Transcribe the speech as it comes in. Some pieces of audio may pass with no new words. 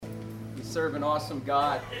serve an awesome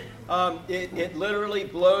God. It literally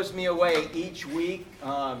blows me away each week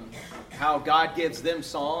how God gives them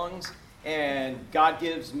songs, and God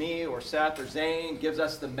gives me or Seth or Zane, gives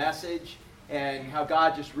us the message, and how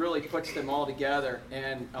God just really puts them all together.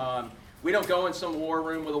 And we don't go in some war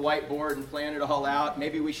room with a whiteboard and plan it all out.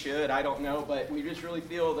 Maybe we should, I don't know, but we just really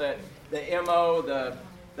feel that the MO, the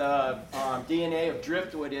DNA of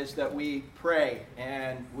Driftwood is that we pray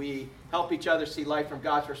and we help each other see life from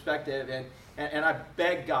God's perspective. And I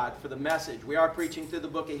beg God for the message. We are preaching through the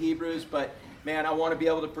book of Hebrews, but man, I want to be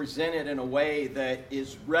able to present it in a way that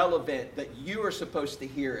is relevant, that you are supposed to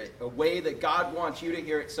hear it, a way that God wants you to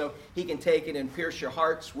hear it so he can take it and pierce your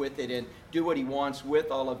hearts with it and do what he wants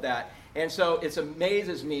with all of that. And so it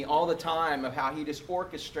amazes me all the time of how he just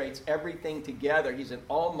orchestrates everything together. He's an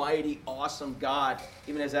almighty, awesome God,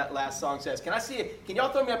 even as that last song says. Can I see it? Can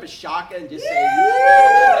y'all throw me up a shaka and just say,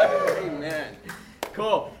 yeah! Amen.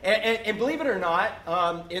 Cool. And believe it or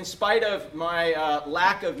not, in spite of my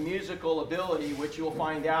lack of musical ability, which you'll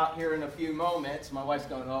find out here in a few moments, my wife's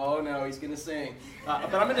going, oh no, he's going to sing.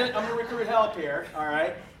 But I'm gonna recruit help here, all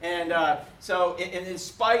right? And so in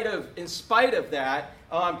spite of that,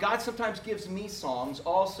 God sometimes gives me songs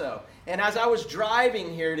also. And as I was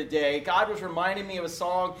driving here today, God was reminding me of a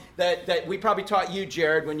song that we probably taught you,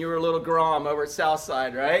 Jared, when you were a little Grom over at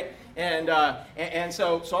Southside, right? And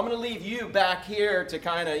so I'm going to leave you back here to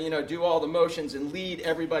kind of, do all the motions and lead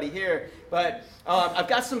everybody here. But I've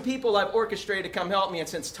got some people I've orchestrated to come help me. And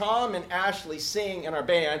since Tom and Ashley sing in our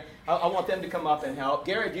band, I want them to come up and help.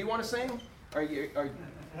 Gary, do you want to sing?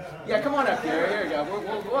 Yeah, come on up, Gary. Here we go.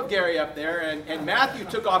 We'll have Gary up there. And Matthew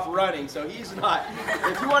took off running, so he's not.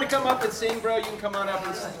 If you want to come up and sing, bro, you can come on up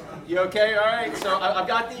and sing. You okay? All right. So I've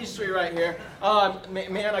got these three right here.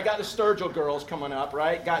 Man, I got the Sturgill Girls coming up,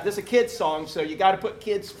 right? This is a kid's song, so you got to put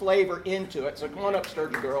kids' flavor into it. So come on up,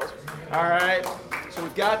 Sturgill Girls. All right. So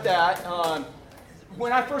we've got that.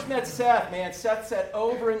 When I first met Seth, man, Seth said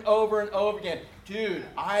over and over and over again, dude,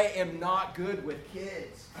 I am not good with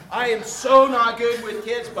kids. I am so not good with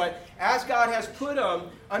kids, but as God has put them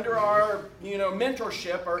under our,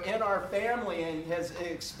 mentorship or in our family and has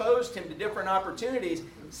exposed him to different opportunities,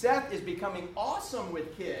 Seth is becoming awesome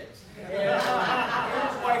with kids. And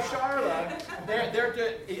his wife Charla,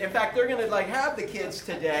 in fact, they're going to have the kids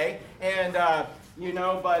today, and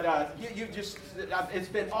it's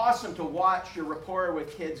been awesome to watch your rapport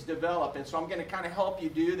with kids develop, and so I'm going to kind of help you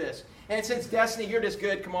do this. And since Destiny, you're just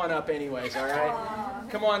good, come on up anyways, all right?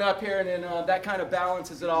 Come on up here, and then that kind of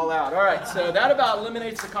balances it all out. All right, so that about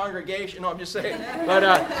eliminates the congregation. No, I'm just saying.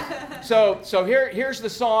 But so here's the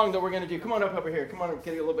song that we're going to do. Come on up over here. Come on up,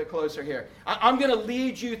 get a little bit closer here. I'm going to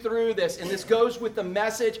lead you through this, and this goes with the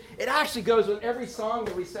message. It actually goes with every song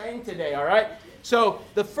that we sang today, all right? So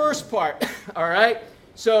the first part, all right?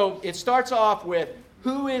 So it starts off with,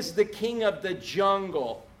 who is the king of the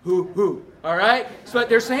jungle? Who? All right? So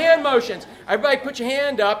there's some hand motions. Everybody put your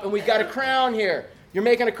hand up, and we've got a crown here. You're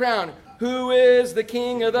making a crown. Who is the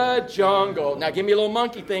king of the jungle? Now give me a little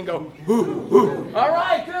monkey thing. Go, who? All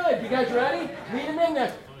right, good. You guys ready? Lead them in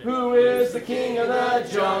there. Who is the king of the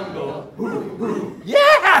jungle? Who?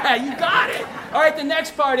 Yeah, you got it. All right, the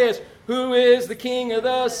next part is, who is the king of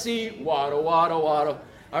the sea? Waddle, waddle, waddle.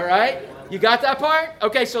 All right? You got that part?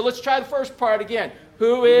 Okay, so let's try the first part again.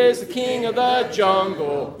 Who is the king of the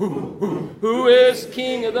jungle? Who is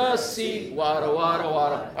king of the sea? Waddle, waddle,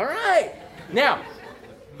 waddle. All right. Now,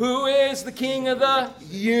 who is the king of the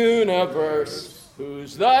universe?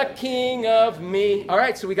 Who's the king of me? All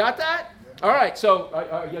right, so we got that? All right,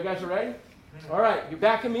 so you guys are ready? All right, you're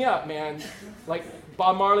backing me up, man. Like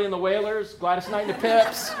Bob Marley and the Wailers, Gladys Knight and the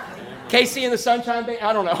Pips, Casey and the Sunshine Band.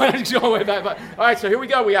 I don't know. I'm just going way back. All right, so here we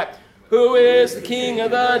go. We got, who is the king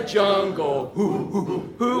of the jungle?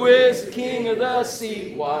 Who is the king of the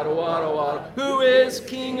sea? Waddle, waddle, waddle. Who is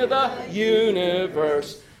king of the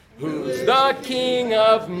universe? Who's the king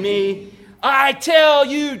of me? I tell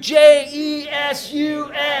you, Jesus.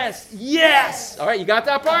 Yes. All right, you got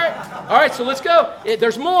that part? All right, so let's go.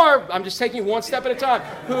 There's more. I'm just taking one step at a time.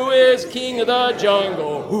 Who is king of the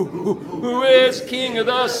jungle? Who is king of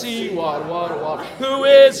the sea? Waddle, waddle, waddle. Who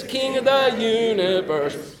is king of the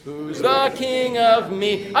universe? Who's the king of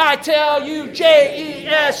me? I tell you,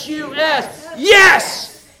 Jesus.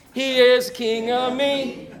 Yes. He is king of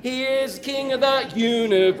me. He is king of the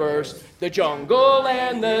universe, the jungle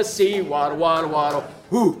and the sea. Waddle, waddle, waddle.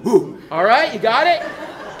 All right, you got it?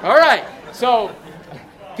 All right. So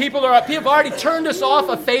people have already turned us off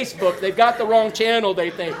of Facebook. They've got the wrong channel, they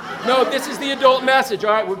think. No, this is the adult message.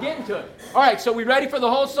 All right, we're getting to it. All right, so we ready for the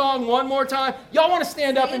whole song one more time? Y'all want to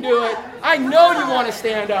stand up and do it? I know you want to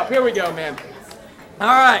stand up. Here we go, man. All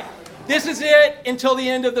right. This is it until the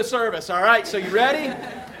end of the service, all right? So you ready?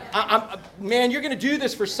 Man, you're going to do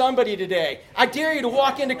this for somebody today. I dare you to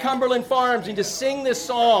walk into Cumberland Farms and just sing this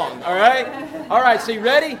song, all right? All right, so you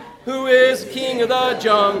ready? Who is king of the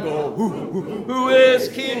jungle? Who is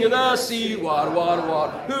king of the sea? Water, water,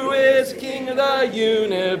 water. Who is king of the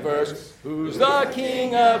universe? Who's the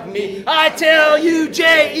king of me? I tell you,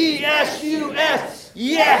 Jesus.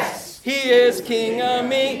 Yes, he is king of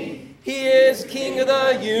me. He is king of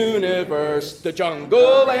the universe, the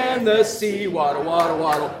jungle and the sea. Waddle, waddle,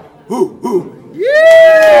 waddle.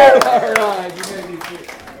 Yeah! All right.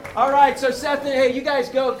 All right, so Seth, hey, you guys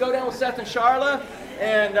go down with Seth and Charla,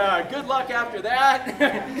 and good luck after that.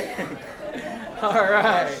 All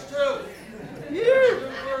right.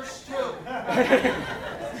 Verse 2.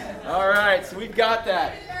 All right, so we've got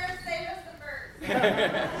that.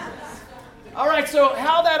 All right, so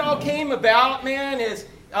how that all came about, man, is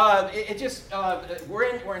we're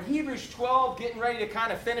in Hebrews 12, getting ready to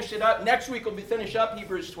kind of finish it up. Next week we'll finish up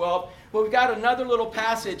Hebrews 12, but we've got another little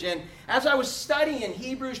passage. And as I was studying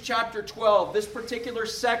Hebrews chapter 12, this particular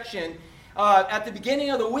section, at the beginning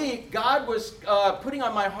of the week, God was putting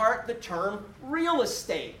on my heart the term real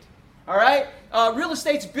estate. All right? Real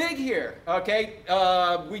estate's big here, okay?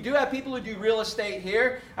 We do have people who do real estate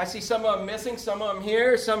here. I see some of them missing, some of them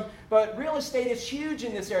here, but real estate is huge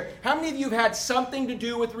in this area. How many of you have had something to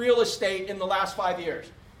do with real estate in the last 5 years?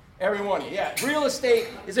 Every one of you, yeah. Real estate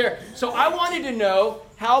is there. So I wanted to know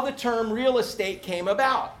how the term real estate came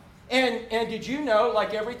about. And did you know,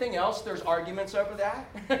 like everything else, there's arguments over that?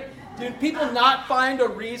 Did people not find a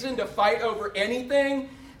reason to fight over anything?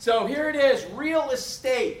 So here it is, real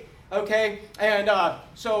estate. Okay, and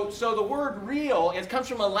so the word real, it comes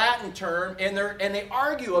from a Latin term, and they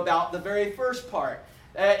argue about the very first part.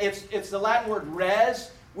 It's the Latin word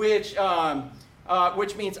res, which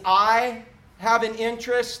means I have an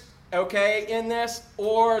interest, okay, in this,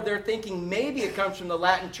 or they're thinking maybe it comes from the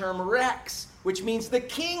Latin term rex, which means the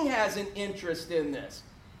king has an interest in this.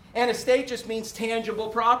 And estate just means tangible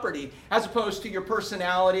property, as opposed to your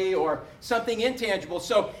personality or something intangible.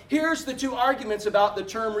 So here's the two arguments about the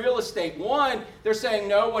term real estate. One, they're saying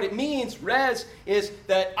no, what it means, res, is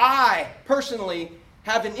that I personally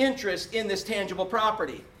have an interest in this tangible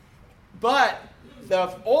property. But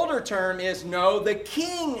the older term is no, the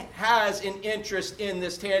king has an interest in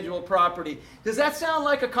this tangible property. Does that sound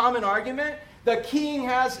like a common argument? The king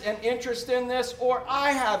has an interest in this, or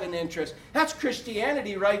I have an interest. That's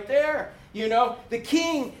Christianity right there. You know, the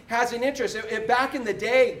king has an interest. Back in the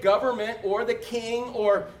day, government or the king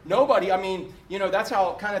or nobody, I mean, you know, that's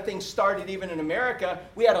how kind of things started even in America.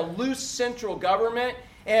 We had a loose central government,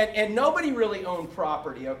 and nobody really owned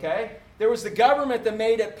property, okay? There was the government that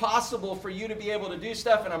made it possible for you to be able to do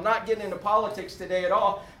stuff, and I'm not getting into politics today at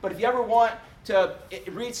all, but if you ever want to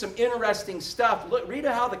read some interesting stuff, read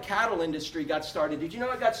how the cattle industry got started. Did you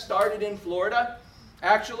know it got started in Florida,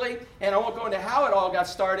 actually? And I won't go into how it all got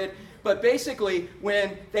started, but basically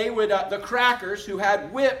when they would, the crackers who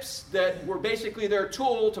had whips that were basically their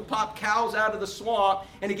tool to pop cows out of the swamp,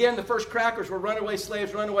 and again, the first crackers were runaway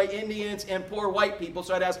slaves, runaway Indians, and poor white people,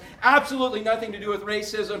 so it has absolutely nothing to do with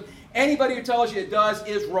racism. Anybody who tells you it does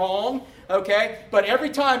is wrong, okay? But every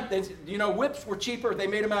time, you know, whips were cheaper. They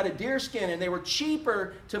made them out of deer skin, and they were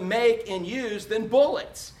cheaper to make and use than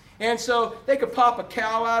bullets. And so they could pop a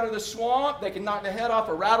cow out of the swamp. They could knock the head off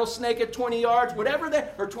a rattlesnake at 20 yards,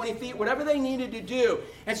 or 20 feet, whatever they needed to do.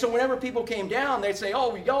 And so whenever people came down, they'd say, oh,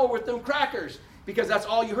 we go with them crackers, because that's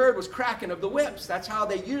all you heard was cracking of the whips. That's how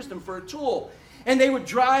they used them for a tool. And they would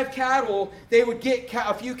drive cattle. They would get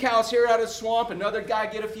a few cows here out of the swamp. Another guy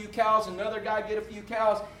get a few cows. Another guy get a few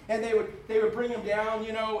cows. And they would bring them down,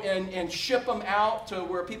 you know, and ship them out to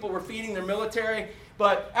where people were feeding their military.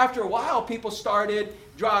 But after a while, people started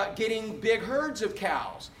getting big herds of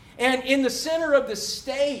cows. And in the center of the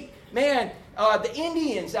state, man, the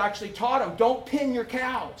Indians actually taught them, don't pin your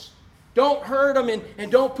cows. Don't herd them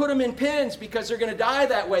and don't put them in pens, because they're going to die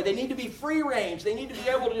that way. They need to be free range. They need to be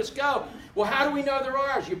able to just go. Well, how do we know they're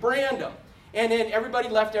ours? You brand them. And then everybody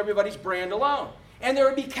left everybody's brand alone. And there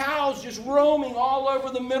would be cows just roaming all over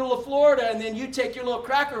the middle of Florida. And then you take your little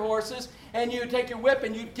cracker horses and you take your whip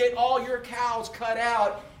and you get all your cows cut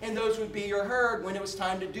out. And those would be your herd when it was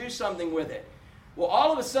time to do something with it. Well,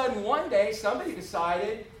 all of a sudden one day somebody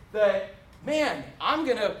decided that, man, I'm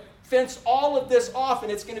going to fence all of this off and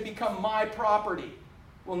it's going to become my property.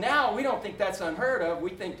 Well, now we don't think that's unheard of.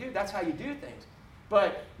 We think, dude, that's how you do things.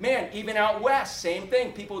 But man, even out west, same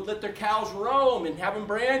thing. People would let their cows roam and have them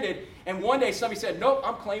branded. And one day somebody said, nope,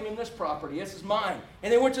 I'm claiming this property. This is mine.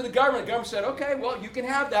 And they went to the government. The government said, okay, well, you can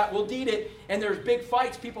have that. We'll deed it. And there's big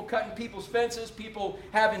fights, people cutting people's fences, people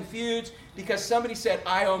having feuds because somebody said,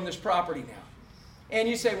 I own this property now. And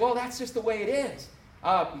you say, well, that's just the way it is.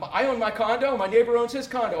 I own my condo. My neighbor owns his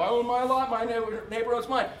condo. I own my lot. My neighbor owns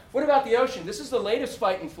mine. What about the ocean? This is the latest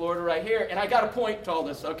fight in Florida right here. And I got a point to all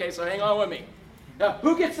this, okay? So hang on with me. Now,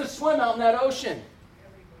 who gets to swim out in that ocean?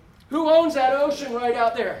 Who owns that ocean right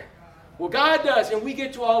out there? Well, God does, and we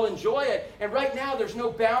get to all enjoy it. And right now, there's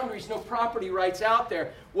no boundaries, no property rights out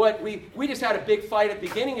there. What we just had a big fight at the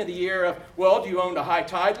beginning of the year of, well, do you own the high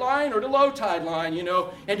tide line or the low tide line,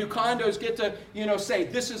 And do condos get to, say,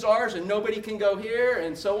 this is ours and nobody can go here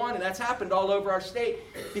and so on? And that's happened all over our state.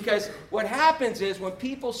 Because what happens is when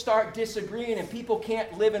people start disagreeing and people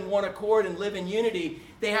can't live in one accord and live in unity,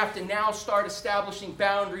 they have to now start establishing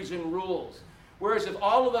boundaries and rules. Whereas if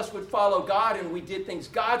all of us would follow God and we did things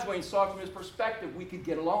God's way and saw it from His perspective, we could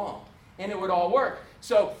get along. And it would all work.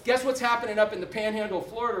 So guess what's happening up in the panhandle of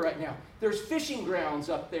Florida right now? There's fishing grounds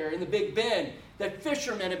up there in the Big Bend that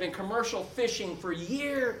fishermen have been commercial fishing for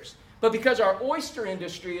years. But because our oyster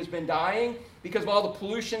industry has been dying, because of all the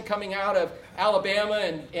pollution coming out of Alabama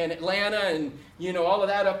and Atlanta and all of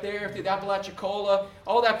that up there through the Apalachicola,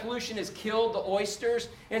 all that pollution has killed the oysters.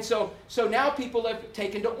 And so now people have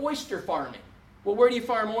taken to oyster farming. Well, where do you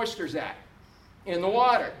farm oysters at? In the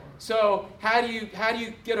water. So how do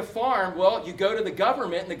you get a farm? Well, you go to the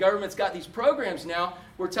government, and the government's got these programs now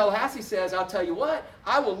where Tallahassee says, I'll tell you what,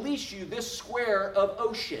 I will lease you this square of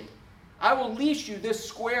ocean. I will lease you this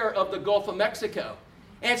square of the Gulf of Mexico.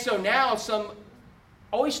 And so now some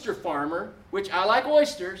oyster farmer, which I like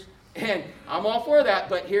oysters, and I'm all for that,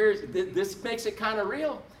 but this makes it kind of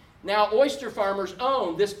real. Now, oyster farmers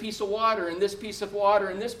own this piece of water and this piece of water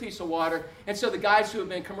and this piece of water. And so the guys who have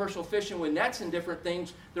been commercial fishing with nets and different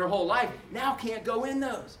things their whole life now can't go in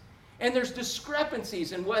those. And there's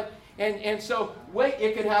discrepancies in what, and so, wait,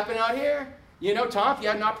 it could happen out here. Tom, if you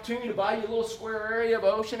had an opportunity to buy you a little square area of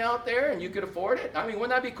ocean out there and you could afford it, I mean,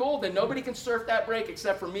 wouldn't that be cool? Then nobody can surf that break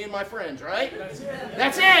except for me and my friends, right?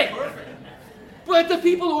 That's it. Perfect. But the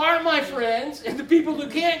people who aren't my friends and the people who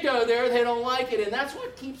can't go there, they don't like it. And that's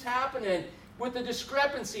what keeps happening with the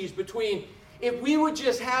discrepancies between, if we would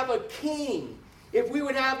just have a king, if we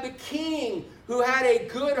would have the king who had a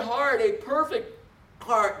good heart, a perfect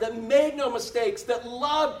heart, that made no mistakes, that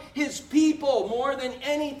loved his people more than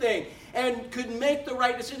anything, and could make the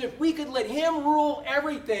right decision. If we could let him rule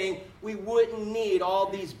everything, we wouldn't need all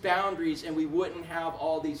these boundaries and we wouldn't have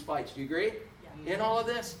all these fights. Do you agree? Yeah. In all of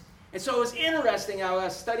this? And so it was interesting, I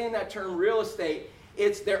was studying that term real estate.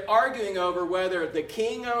 They're arguing over whether the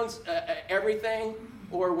king owns everything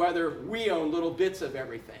or whether we own little bits of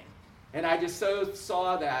everything. And I just so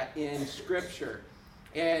saw that in Scripture.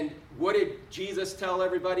 And what did Jesus tell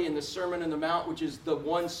everybody in the Sermon on the Mount, which is the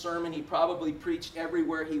one sermon he probably preached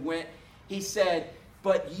everywhere he went? He said,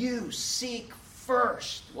 but you seek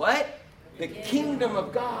first, what? The kingdom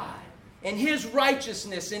of God. And His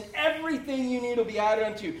righteousness, and everything you need will be added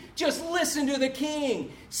unto you. Just listen to the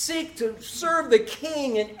King. Seek to serve the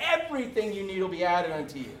King, and everything you need will be added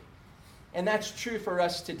unto you. And that's true for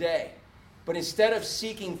us today. But instead of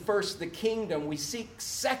seeking first the kingdom, we seek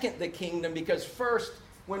second the kingdom, because first,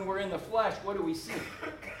 when we're in the flesh, what do we seek?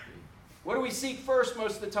 What do we seek first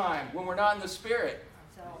most of the time when we're not in the Spirit?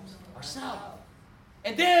 Ourselves.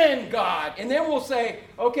 And then God. And then we'll say,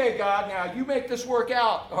 okay, God, now you make this work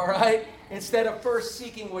out, all right? Instead of first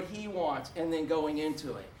seeking what He wants and then going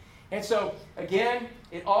into it. And so, again,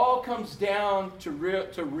 it all comes down to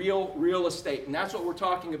real estate. And that's what we're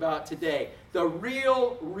talking about today. The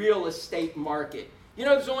real estate market.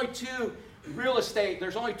 There's only two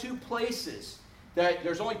places.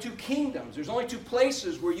 There's only two kingdoms. There's only two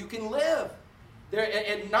places where you can live.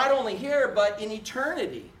 And not only here, but in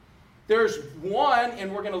eternity. There's one,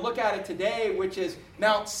 and we're going to look at it today, which is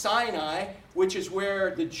Mount Sinai, which is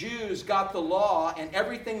where the Jews got the law and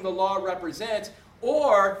everything the law represents.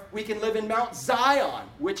 Or we can live in Mount Zion,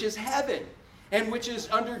 which is heaven, and which is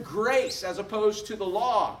under grace as opposed to the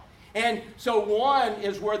law. And so one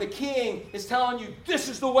is where the king is telling you, this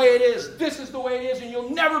is the way it is, this is the way it is, and you'll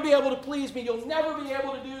never be able to please me, you'll never be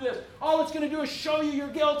able to do this. All it's going to do is show you you're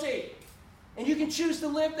guilty. And you can choose to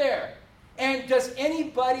live there. And does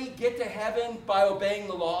anybody get to heaven by obeying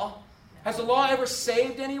the law? Has the law ever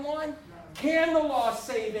saved anyone? Can the law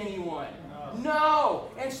save anyone? No.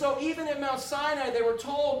 And so even at Mount Sinai, they were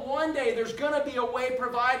told one day there's going to be a way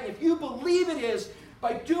provided. If you believe it is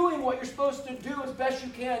by doing what you're supposed to do as best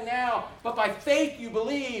you can now, but by faith you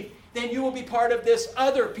believe, then you will be part of this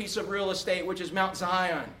other piece of real estate, which is Mount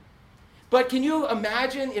Zion. But can you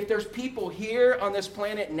imagine if there's people here on this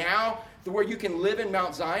planet now where you can live in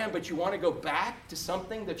Mount Zion, but you want to go back to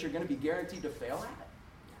something that you're going to be guaranteed to fail at?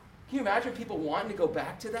 Can you imagine people wanting to go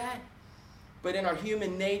back to that? But in our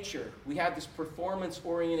human nature, we have this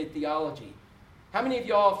performance-oriented theology. How many of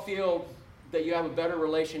y'all feel that you have a better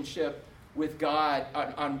relationship with God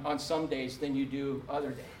on some days than you do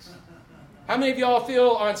other days? How many of y'all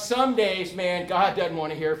feel on some days, man, God doesn't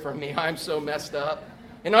want to hear from me. I'm so messed up.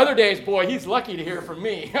 And other days, boy, he's lucky to hear from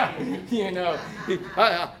me. I'm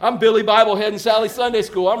Billy Biblehead and Sally Sunday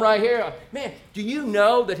School. I'm right here. Man, do you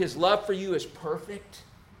know that his love for you is perfect?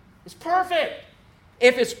 It's perfect.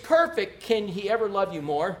 If it's perfect, can he ever love you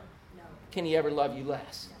more? No. Can he ever love you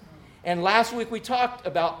less? And last week we talked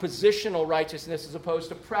about positional righteousness as opposed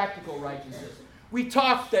to practical righteousness. We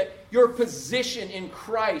talked that your position in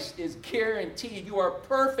Christ is guaranteed. You are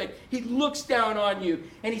perfect. He looks down on you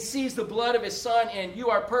and he sees the blood of his son, and you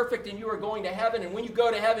are perfect and you are going to heaven. And when you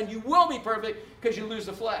go to heaven, you will be perfect because you lose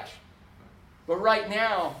the flesh. But right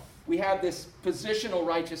now, we have this positional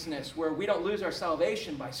righteousness where we don't lose our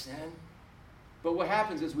salvation by sin. But what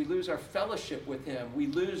happens is we lose our fellowship with him. We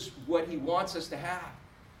lose what he wants us to have.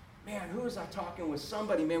 Man, who was I talking with?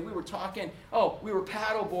 Somebody, man, we were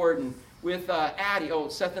paddleboarding with Addie. Oh,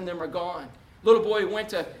 Seth and them are gone. Little boy went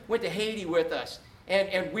to Haiti with us.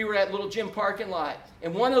 And we were at little gym parking lot.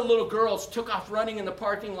 And one of the little girls took off running in the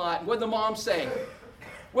parking lot. What did the mom say?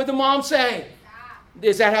 What did the mom say? Stop.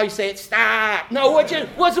 Is that how you say it? Stop. No,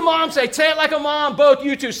 what's the mom say? Say it like a mom. Both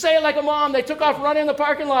you two. Say it like a mom. They took off running in the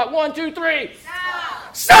parking lot. 1, 2, 3.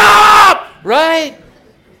 Stop. Stop! Right?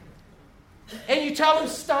 And you tell them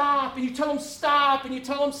stop, and you tell them stop, and you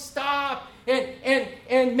tell them stop,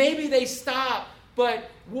 and maybe they stop, but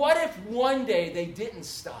what if one day they didn't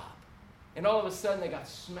stop, and all of a sudden they got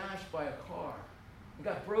smashed by a car, they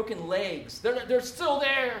got broken legs, they're still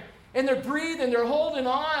there, and they're breathing, they're holding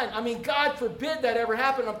on. I mean, God forbid that ever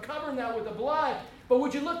happen. I'm covering that with the blood. But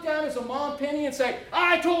would you look down as a mom, Penny, and say,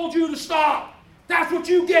 I told you to stop. That's what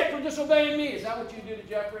you get for disobeying me. Is that what you do to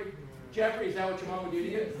Jeffrey? Jeffrey, is that what your mom would do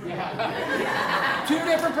to you? Yeah. Two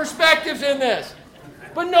different perspectives in this.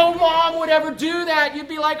 But no mom would ever do that. You'd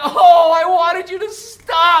be like, oh, I wanted you to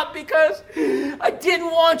stop because I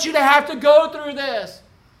didn't want you to have to go through this.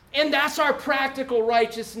 And that's our practical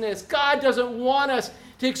righteousness. God doesn't want us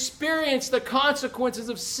to experience the consequences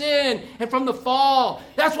of sin and from the fall.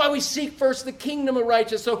 That's why we seek first the kingdom of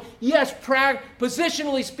righteousness. So yes,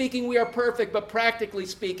 positionally speaking, we are perfect, but practically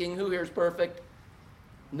speaking, who here is perfect?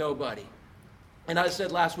 Nobody. And I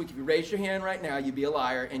said last week, if you raise your hand right now, you'd be a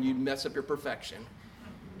liar and you'd mess up your perfection.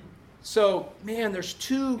 So, man, we're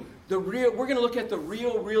going to look at the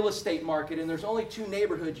real estate market, and there's only 2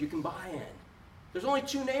 neighborhoods you can buy in. There's only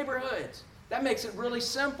 2 neighborhoods. That makes it really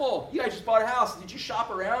simple. You guys just bought a house. Did you shop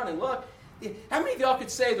around and look? How many of y'all could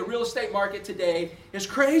say the real estate market today is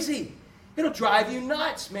crazy? It'll drive you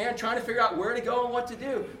nuts, man, trying to figure out where to go and what to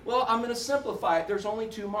do. Well, I'm going to simplify it. There's only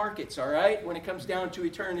 2 markets, all right, when it comes down to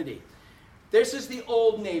eternity. This is the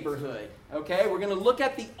old neighborhood, okay? We're going to look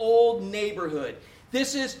at the old neighborhood.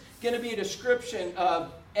 This is going to be a description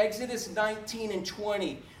of Exodus 19 and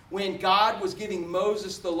 20, when God was giving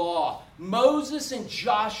Moses the law. Moses and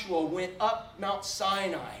Joshua went up Mount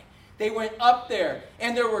Sinai. They went up there,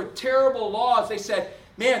 and there were terrible laws. They said,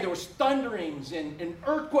 man, there was thunderings and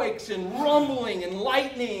earthquakes and rumbling and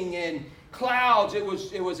lightning and clouds. It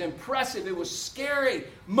was impressive. It was scary.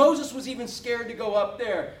 Moses was even scared to go up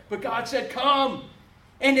there. But God said, come.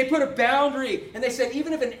 And they put a boundary. And they said,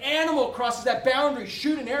 even if an animal crosses that boundary,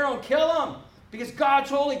 shoot an arrow and kill him. Because God's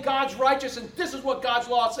holy, God's righteous, and this is what God's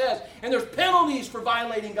law says. And there's penalties for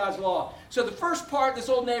violating God's law. So the first part, this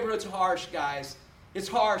old neighborhood's harsh, guys. It's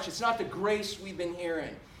harsh. It's not the grace we've been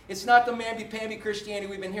hearing. It's not the mamby-pamby Christianity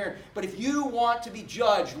we've been hearing. But if you want to be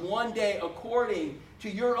judged one day according to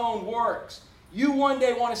your own works, you one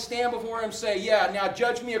day want to stand before him and say, yeah, now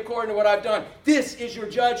judge me according to what I've done. This is your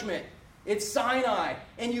judgment. It's Sinai,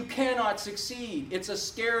 and you cannot succeed. It's a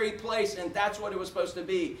scary place, and that's what it was supposed to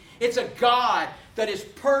be. It's a God that is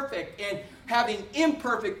perfect and having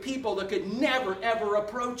imperfect people that could never, ever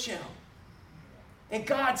approach him. And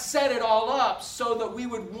God set it all up so that we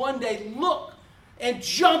would one day look and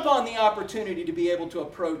jump on the opportunity to be able to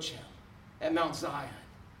approach him at Mount Zion.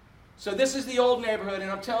 So this is the old neighborhood,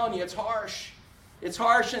 and I'm telling you, it's harsh. It's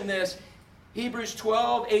harsh in this. Hebrews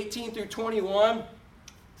 12, 18 through 21.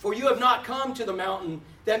 For you have not come to the mountain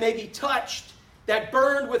that may be touched, that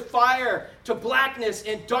burned with fire, to blackness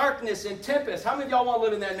and darkness and tempest. How many of y'all want to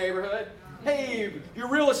live in that neighborhood? Hey, your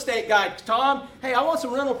real estate guy, Tom. Hey, I want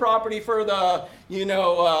some rental property for the,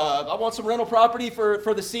 I want some rental property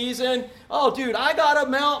for the season. Oh, dude, I got a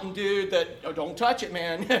mountain, dude, that, oh, don't touch it,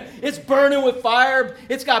 man. It's burning with fire.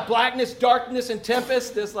 It's got blackness, darkness, and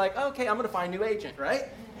tempest. It's like, okay, I'm going to find a new agent, right?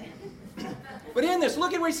 But in this,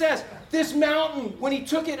 look at what he says. This mountain, when he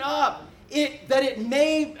took it up, you're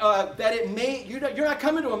not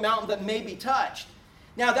coming to a mountain that may be touched.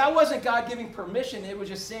 Now, that wasn't God giving permission. It was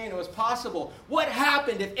just saying it was possible. What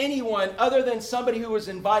happened if anyone, other than somebody who was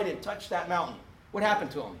invited, touched that mountain? What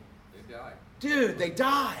happened to them? They died. Dude, they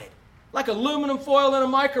died. Like aluminum foil in a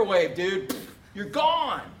microwave, dude. You're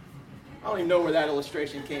gone. I don't even know where that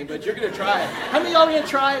illustration came, but you're going to try it. How many of y'all are going to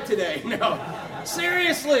try it today? No.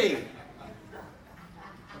 Seriously.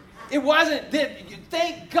 It wasn't,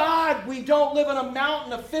 thank God we don't live on a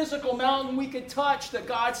mountain, a physical mountain we could touch that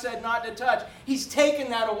God said not to touch. He's taken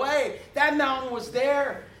that away. That mountain was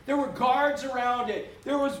there. There were guards around it.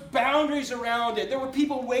 There was boundaries around it. There were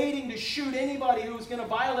people waiting to shoot anybody who was going to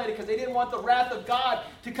violate it because they didn't want the wrath of God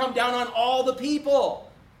to come down on all the people.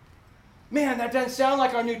 Man, that doesn't sound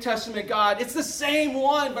like our New Testament God. It's the same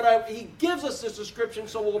one, but he gives us this description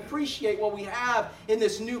so we'll appreciate what we have in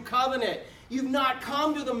this new covenant. You've not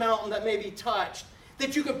come to the mountain that may be touched,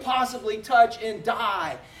 that you could possibly touch and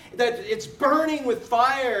die. That it's burning with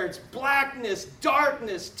fire, it's blackness,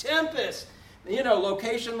 darkness, tempest.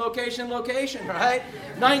 Location, right?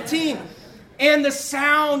 19. And the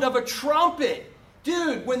sound of a trumpet.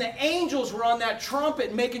 Dude, when the angels were on that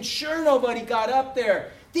trumpet, making sure nobody got up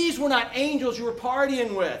there, these were not angels you were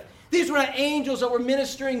partying with. These were not angels that were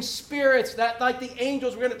ministering spirits, that like the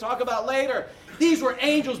angels we're going to talk about later. These were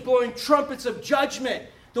angels blowing trumpets of judgment,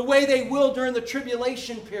 the way they will during the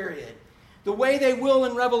tribulation period, the way they will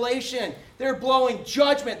in Revelation. They're blowing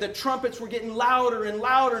judgment. The trumpets were getting louder and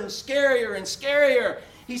louder and scarier and scarier.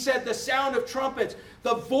 He said the sound of trumpets,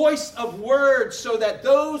 the voice of words, so that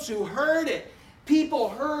those who heard it, people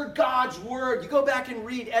heard God's word. You go back and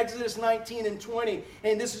read Exodus 19 and 20,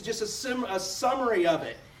 and this is just a summary of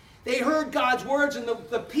it. They heard God's words, and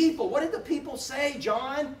the people, what did the people say,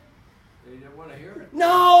 John? They didn't want to hear it.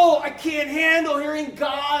 No, I can't handle hearing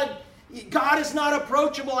God. God is not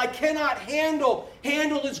approachable. I cannot handle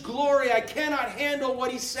His glory. I cannot handle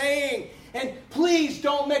what He's saying. And please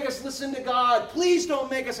don't make us listen to God. Please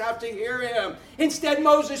don't make us have to hear Him. Instead,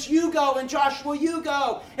 Moses, you go, and Joshua, you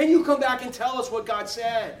go, and you come back and tell us what God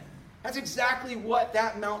said. That's exactly what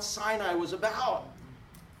that Mount Sinai was about.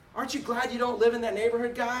 Aren't you glad you don't live in that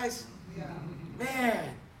neighborhood, guys? Yeah. Man.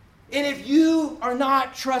 And if you are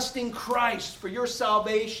not trusting Christ for your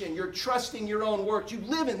salvation, you're trusting your own works, you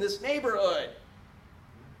live in this neighborhood.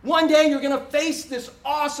 One day you're going to face this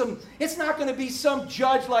awesome, it's not going to be some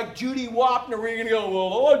judge like Judy Wapner where you're going to go, well,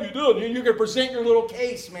 all you do, you're going to present your little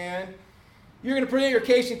case, man. You're going to present your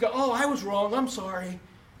case and go, oh, I was wrong, I'm sorry.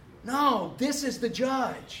 No, this is the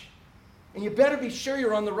judge. And you better be sure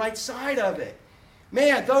you're on the right side of it.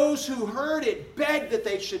 Man, those who heard it begged that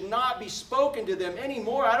they should not be spoken to them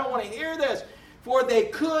anymore. I don't want to hear this. For they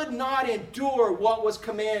could not endure what was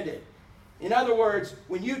commanded. In other words,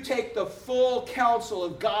 when you take the full counsel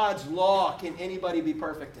of God's law, can anybody be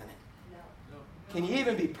perfect in it? No. Can you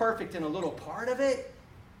even be perfect in a little part of it?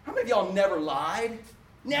 How many of y'all never lied?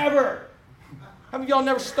 Never. How many of y'all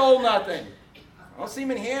never stole nothing? I don't see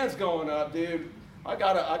many hands going up, dude. I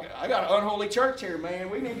got an unholy church here,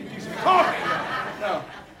 man. We need to do some talking. No.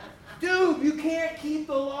 Dude, you can't keep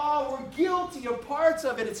the law. We're guilty of parts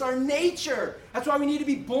of it. It's our nature. That's why we need to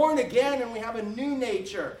be born again and we have a new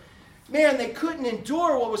nature. Man, they couldn't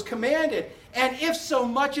endure what was commanded. And if so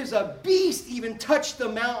much as a beast even touched the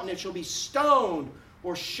mountain, it shall be stoned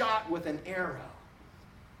or shot with an arrow.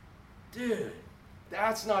 Dude,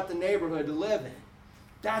 that's not the neighborhood to live in.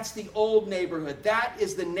 That's the old neighborhood. That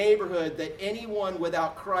is the neighborhood that anyone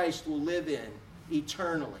without Christ will live in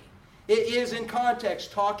eternally. It is in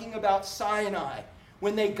context talking about Sinai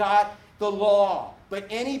when they got the law. But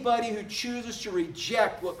anybody who chooses to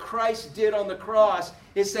reject what Christ did on the cross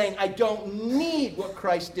is saying, I don't need what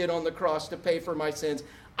Christ did on the cross to pay for my sins.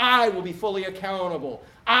 I will be fully accountable.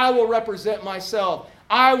 I will represent myself.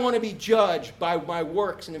 I want to be judged by my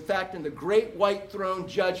works. And in fact, in the great white throne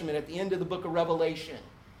judgment at the end of the book of Revelation,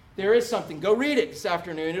 there is something. Go read it this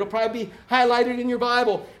afternoon. It'll probably be highlighted in your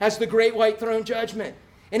Bible as the great white throne judgment.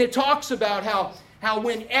 And it talks about how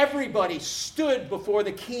when everybody stood before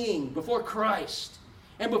the King, before Christ,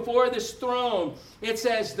 and before this throne, it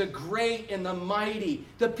says the great and the mighty,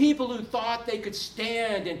 the people who thought they could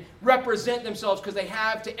stand and represent themselves because they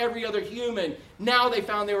have to every other human, now they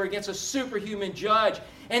found they were against a superhuman judge.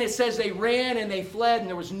 And it says they ran and they fled and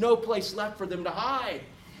there was no place left for them to hide.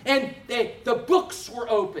 And the books were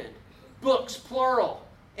opened. Books, plural.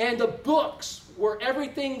 And the books were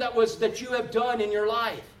everything that you have done in your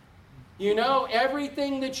life. You know,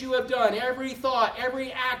 everything that you have done, every thought,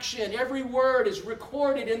 every action, every word is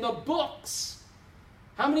recorded in the books.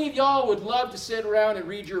 How many of y'all would love to sit around and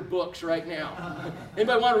read your books right now?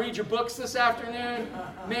 Anybody want to read your books this afternoon?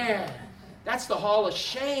 Man, that's the hall of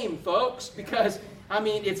shame, folks, because, I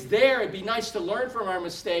mean, it's there. It'd be nice to learn from our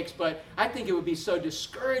mistakes, but I think it would be so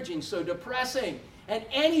discouraging, so depressing. And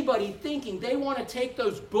anybody thinking they want to take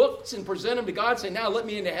those books and present them to God and say, now let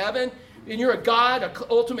me into heaven, and you're a God, an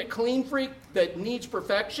ultimate clean freak that needs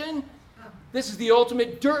perfection, this is the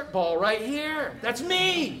ultimate dirt ball right here. That's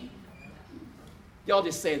me. Y'all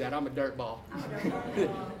just say that. I'm a dirt ball.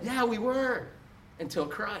 Yeah, we were until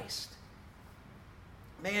Christ.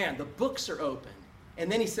 Man, the books are open. And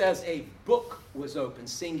then he says a book was open,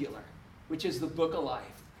 singular, which is the book of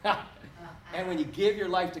life. And when you give your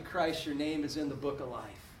life to Christ, your name is in the book of life.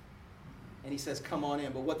 And he says, come on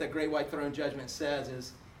in. But what that great white throne judgment says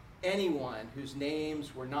is anyone whose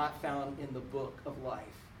names were not found in the book of life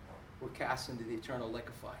were cast into the eternal lake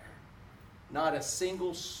of fire. Not a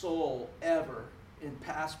single soul ever, in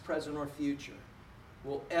past, present, or future,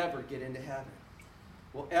 will ever get into heaven,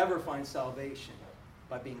 will ever find salvation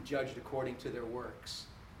by being judged according to their works.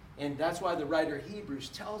 And that's why the writer of Hebrews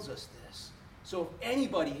tells us this. So if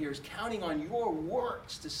anybody here is counting on your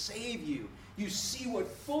works to save you, you see what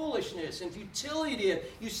foolishness and futility it is.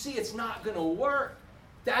 You see it's not going to work.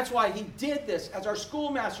 That's why he did this as our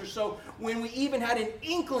schoolmaster. So when we even had an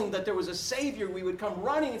inkling that there was a Savior, we would come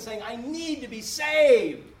running and saying, I need to be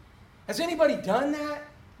saved. Has anybody done that?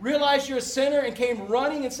 Realized you're a sinner and came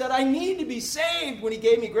running and said, I need to be saved when he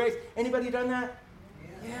gave me grace. Anybody done that?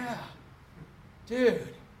 Yeah. Dude,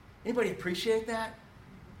 anybody appreciate that?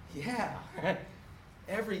 Yeah.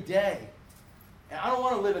 Every day. And I don't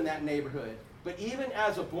want to live in that neighborhood. But even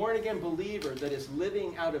as a born-again believer that is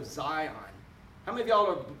living out of Zion, how many of y'all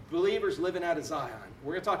are believers living out of Zion?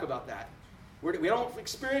 We're going to talk about that. We don't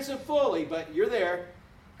experience it fully, but you're there.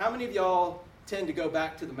 How many of y'all tend to go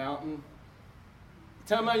back to the mountain?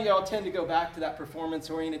 How many of y'all tend to go back to that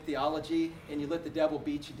performance-oriented theology and you let the devil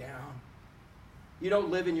beat you down? You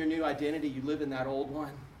don't live in your new identity, you live in that old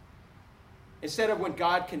one. Instead of when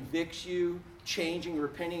God convicts you, changing,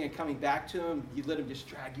 repenting, and coming back to him, you let him just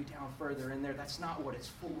drag you down further in there. That's not what it's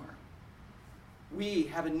for. We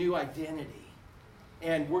have a new identity.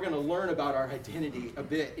 And we're going to learn about our identity a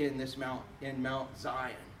bit in this Mount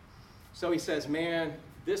Zion. So he says, man,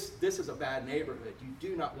 this is a bad neighborhood. You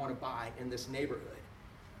do not want to buy in this neighborhood.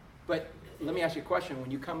 But let me ask you a question.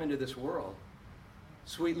 When you come into this world,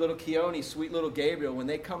 sweet little Keone, sweet little Gabriel, when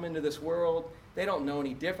they come into this world, they don't know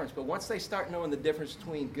any difference. But once they start knowing the difference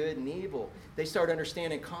between good and evil, they start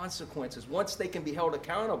understanding consequences. Once they can be held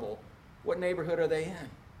accountable, what neighborhood are they in?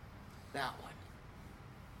 That one.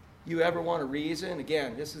 You ever want a reason?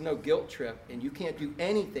 Again, this is no guilt trip, and you can't do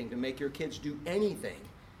anything to make your kids do anything.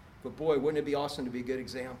 But boy, wouldn't it be awesome to be a good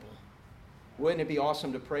example? Wouldn't it be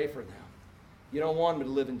awesome to pray for them? You don't want them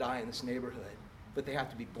to live and die in this neighborhood, but they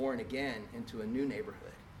have to be born again into a new neighborhood.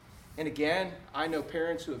 And again, I know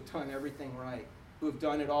parents who have done everything right, who have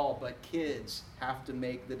done it all, but kids have to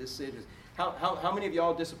make the decisions. How many of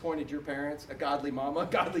y'all disappointed your parents? A godly mama, a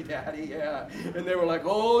godly daddy, yeah. And they were like,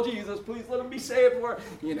 oh, Jesus, please let them be saved for,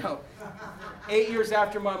 8 years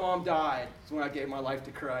after my mom died is when I gave my life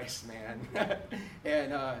to Christ, man.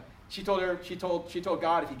 And she told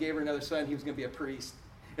God if he gave her another son, he was going to be a priest.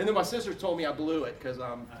 And then my sister told me I blew it because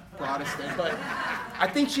I'm Protestant. But I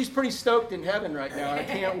think she's pretty stoked in heaven right now. And I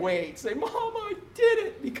can't wait. Say, Mom, I did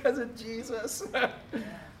it because of Jesus.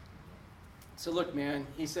 So look, man,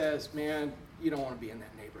 he says, man, you don't want to be in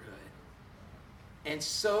that neighborhood. And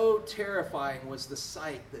so terrifying was the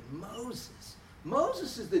sight that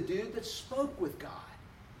Moses is the dude that spoke with God.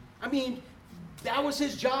 I mean, that was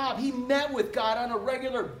his job. He met with God on a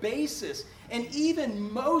regular basis. And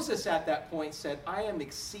even Moses at that point said, I am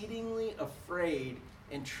exceedingly afraid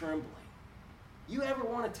and trembling. You ever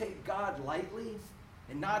want to take God lightly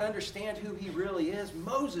and not understand who he really is?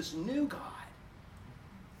 Moses knew God.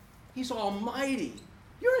 He's almighty.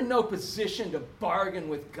 You're in no position to bargain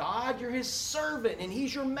with God. You're his servant, and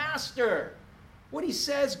he's your master. What he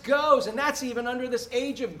says goes, and that's even under this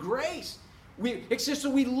age of grace. It's just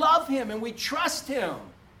that we love him and we trust him.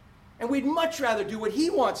 And we'd much rather do what he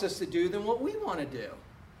wants us to do than what we want to do.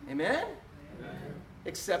 Amen? Amen.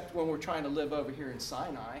 Except when we're trying to live over here in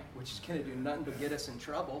Sinai, which is going to do nothing but get us in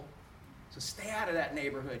trouble. So stay out of that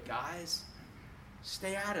neighborhood, guys.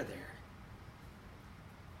 Stay out of there.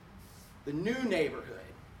 The new neighborhood.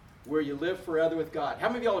 where you live forever with God. How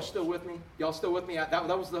many of y'all are still with me? Y'all still with me? That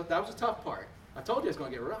was the tough part. I told you it's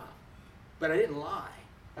going to get rough. But I didn't lie.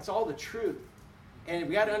 That's all the truth. And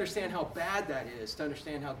we got to understand how bad that is to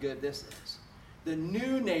understand how good this is. The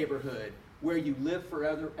new neighborhood where you live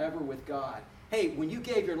forever with God. Hey, when you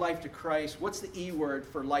gave your life to Christ, what's the E word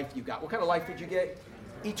for life you got? What kind of life did you get?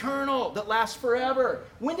 Eternal, that lasts forever.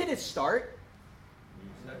 When did it start?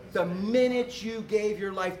 The minute you gave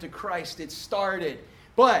your life to Christ, it started.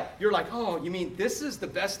 But you're like, oh, you mean this is the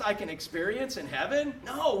best I can experience in heaven?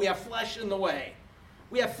 No, we have flesh in the way.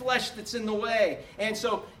 We have flesh that's in the way. And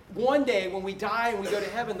so one day when we die and we go to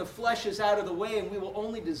heaven, the flesh is out of the way and we will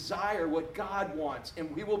only desire what God wants.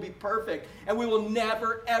 And we will be perfect. And we will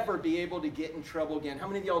never, ever be able to get in trouble again. How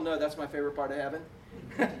many of y'all know that's my favorite part of heaven?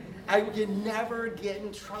 I can never get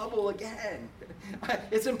in trouble again.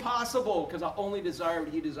 It's impossible because I only desire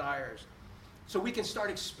what He desires. So we can start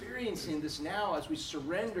experiencing this now as we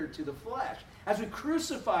surrender to the flesh, as we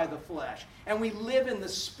crucify the flesh, and we live in the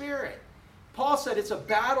Spirit. Paul said it's a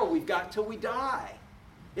battle we've got till we die.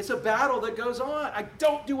 It's a battle that goes on. I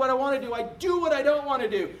don't do what I want to do. I do what I don't want to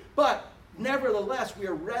do. But nevertheless, we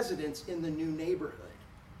are residents in the new neighborhood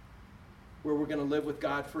where we're going to live with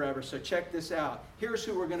God forever. So check this out. Here's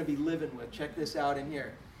who we're going to be living with. Check this out in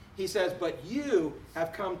here. He says, but you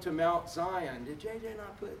have come to Mount Zion. Did JJ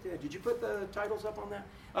not put that? Did you put the titles up on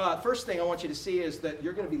that? First thing I want you to see is that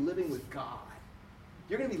you're going to be living with God.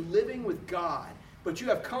 You're going to be living with God. But you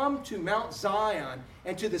have come to Mount Zion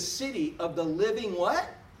and to the city of the living what?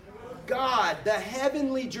 God, the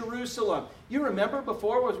heavenly Jerusalem. You remember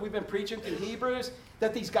before, as we've been preaching through Hebrews,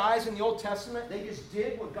 that these guys in the Old Testament, they just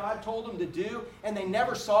did what God told them to do, and they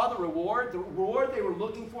never saw the reward. The reward they were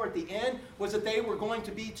looking for at the end was that they were going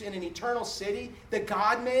to be in an eternal city that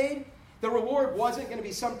God made. The reward wasn't going to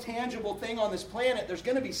be some tangible thing on this planet. There's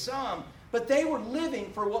going to be some, but they were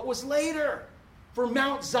living for what was later, for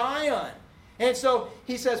Mount Zion. And so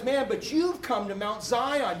he says, man, but you've come to Mount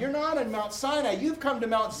Zion. You're not in Mount Sinai. You've come to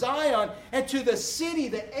Mount Zion and to the city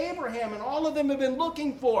that Abraham and all of them have been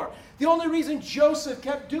looking for. The only reason Joseph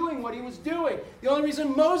kept doing what he was doing, the only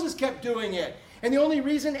reason Moses kept doing it, and the only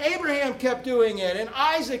reason Abraham kept doing it, and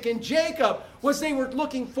Isaac and Jacob, was they were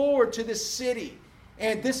looking forward to this city.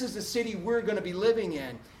 And this is the city we're going to be living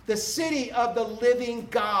in. The city of the living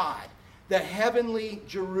God, the heavenly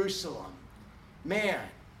Jerusalem. Man,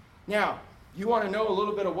 now, you want to know a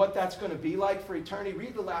little bit of what that's going to be like for eternity?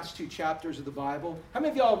 Read the last two chapters of the Bible. How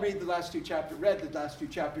many of y'all read the last two chapters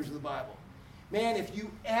of the Bible? Man, if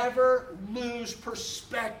you ever lose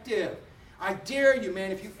perspective, I dare you,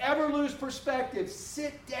 man, if you ever lose perspective,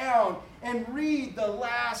 sit down and read the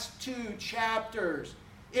last two chapters.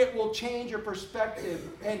 It will change your perspective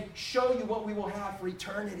and show you what we will have for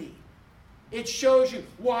eternity. It shows you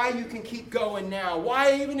why you can keep going now.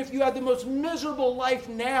 Why even if you have the most miserable life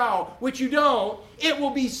now, which you don't, it will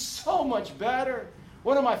be so much better.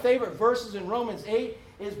 One of my favorite verses in Romans 8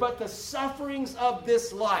 is, but the sufferings of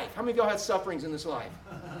this life. How many of y'all had sufferings in this life?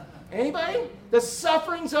 Anybody? The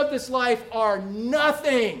sufferings of this life are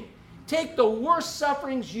nothing. Take the worst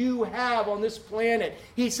sufferings you have on this planet.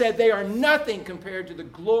 He said they are nothing compared to the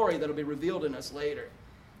glory that will be revealed in us later.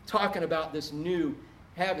 Talking about this new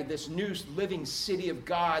heaven, this new living city of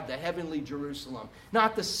God, the heavenly Jerusalem.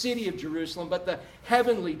 Not the city of Jerusalem, but the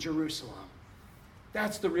heavenly Jerusalem.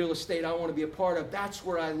 That's the real estate I want to be a part of. That's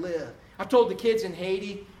where I live. I told the kids in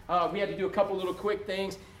Haiti, we had to do a couple little quick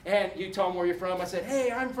things, and you tell them where you're from. I said,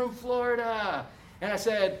 hey, I'm from Florida. And I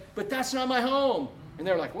said, but that's not my home. And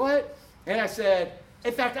they're like, what? And I said,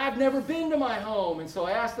 in fact, I've never been to my home. And so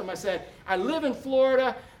I asked them, I said, I live in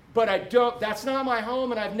Florida, but that's not my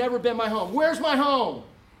home, and I've never been my home. Where's my home?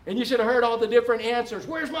 And you should have heard all the different answers.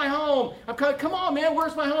 Where's my home? I'm kind of, come on, man,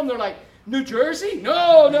 where's my home? They're like, New Jersey?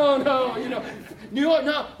 No. New York?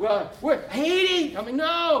 No. Well, where? Haiti? I mean,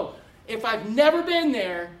 no. If I've never been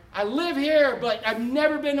there, I live here, but I've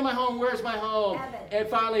never been to my home. Where's my home? Heaven. And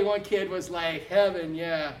finally one kid was like, heaven,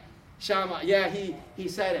 yeah. Shama, yeah, he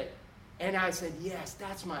said it. And I said, yes,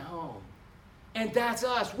 that's my home. And that's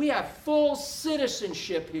us. We have full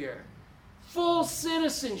citizenship here. Full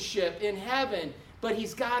citizenship in heaven. But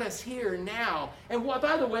he's got us here now. And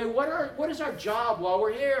by the way, what is our job while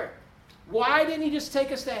we're here? Why didn't he just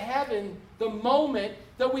take us to heaven the moment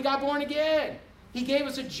that we got born again? He gave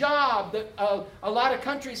us a job that a lot of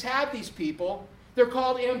countries have these people. They're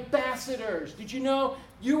called ambassadors. Did you know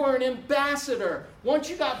you are an ambassador? Once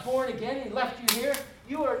you got born again and he left you here,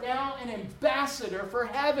 you are now an ambassador for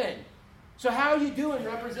heaven. So how are you doing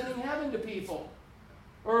representing heaven to people?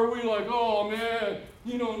 Or are we like, oh man,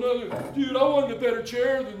 dude, I wanted a better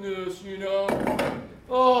chair than this,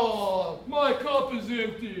 Oh, my cup is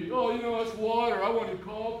empty. Oh, that's water. I wanted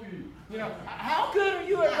coffee. How good are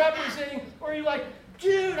you at representing, or are you like,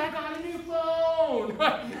 dude, I got a new phone?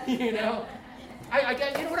 I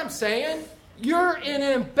got, you know what I'm saying? You're an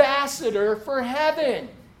ambassador for heaven.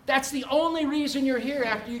 That's the only reason you're here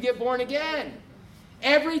after you get born again.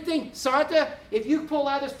 Everything, Santa, if you pull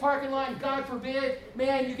out this parking lot and God forbid,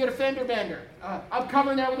 man, you get a fender bender. I'm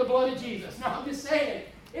covering that with the blood of Jesus. No, I'm just saying,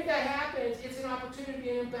 if that happens, it's an opportunity to be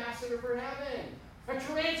an ambassador for heaven. A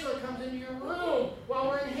tarantula comes into your room while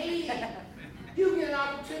we're in Haiti. You get an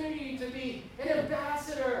opportunity to be an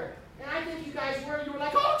ambassador. And I think you guys were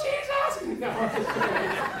like, oh, Jesus! No.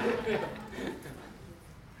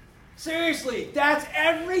 Seriously, that's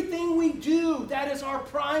everything we do. That is our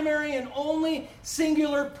primary and only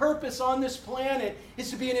singular purpose on this planet, is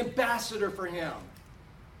to be an ambassador for Him.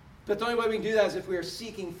 But the only way we can do that is if we are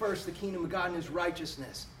seeking first the kingdom of God and His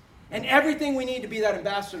righteousness. And everything we need to be that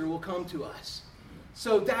ambassador will come to us.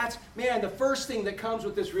 So that's, man, the first thing that comes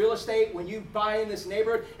with this real estate when you buy in this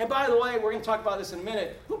neighborhood. And by the way, we're going to talk about this in a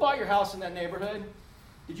minute. Who bought your house in that neighborhood?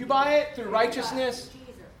 Did you buy it through righteousness?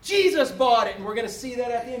 Jesus bought it, and we're going to see that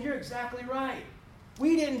at the end. You're exactly right.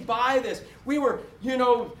 We didn't buy this. We were,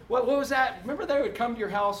 what was that? Remember they would come to your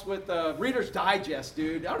house with Reader's Digest,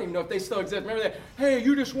 dude. I don't even know if they still exist. Remember that? Hey,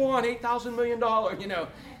 you just won $8,000 million,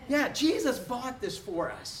 Yeah, Jesus bought this for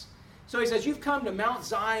us. So he says, you've come to Mount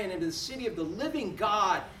Zion and to the city of the living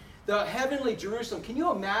God, the heavenly Jerusalem. Can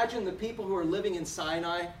you imagine the people who are living in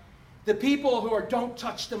Sinai? The people who are, don't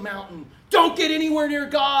touch the mountain. Don't get anywhere near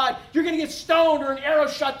God. You're going to get stoned or an arrow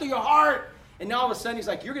shot through your heart. And now all of a sudden he's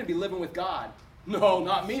like, you're going to be living with God. No,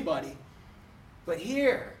 not me, buddy. But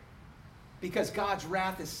here, because God's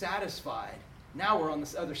wrath is satisfied, now we're on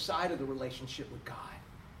this other side of the relationship with God.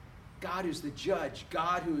 God who's the judge.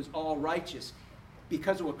 God who is all righteous.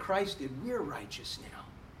 Because of what Christ did, we're righteous now.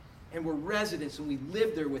 And we're residents and we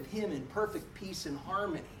live there with Him in perfect peace and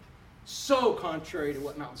harmony. So contrary to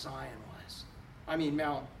what Mount Zion was.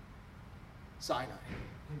 Mount Sinai.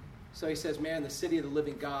 So he says, man, the city of the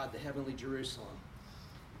living God, the heavenly Jerusalem.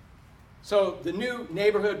 So the new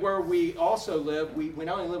neighborhood where we also live, we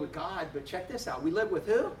not only live with God, but check this out. We live with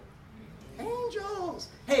who? Angels.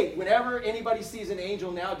 Hey, whenever anybody sees an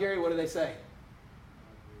angel now, Gary, what do they say?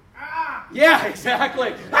 Ah! Yeah,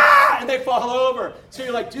 exactly. Ah! And they fall over. So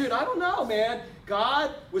you're like, dude, I don't know, man.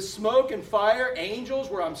 God with smoke and fire, angels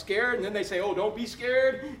where I'm scared, and then they say, oh, don't be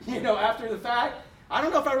scared, after the fact. I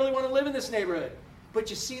don't know if I really want to live in this neighborhood. But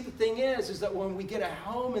you see, the thing is that when we get a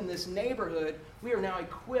home in this neighborhood, we are now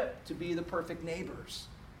equipped to be the perfect neighbors.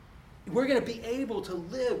 We're going to be able to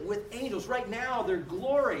live with angels. Right now, they're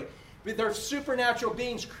glory. They're supernatural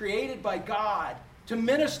beings created by God to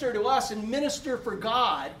minister to us and minister for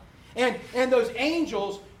God. And those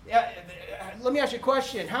angels, let me ask you a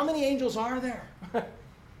question. How many angels are there?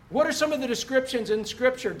 What are some of the descriptions in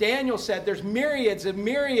Scripture? Daniel said there's myriads of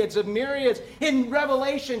myriads of myriads. In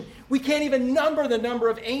Revelation, we can't even number the number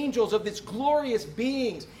of angels, of these glorious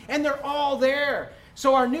beings. And they're all there.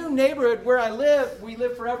 So our new neighborhood where I live, we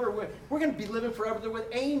live forever with, we're going to be living forever with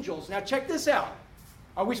angels. Now check this out.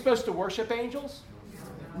 Are we supposed to worship angels?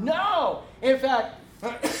 No. In fact,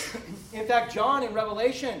 John in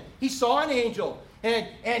Revelation, he saw an angel.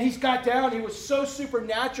 And he's got down, he was so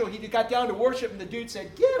supernatural, he got down to worship, and the dude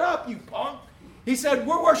said, get up, you punk. He said,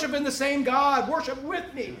 we're worshiping the same God. Worship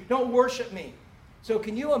with me. Don't worship me. So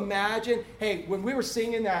can you imagine, hey, when we were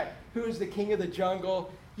singing that, Who is the King of the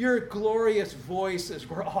Jungle? Your glorious voices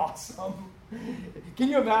were awesome. Can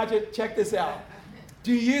you imagine? Check this out.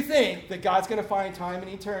 Do you think that God's going to find time in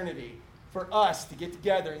eternity for us to get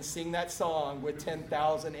together and sing that song with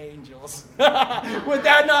 10,000 angels? Would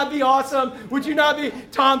that not be awesome? Would you not be,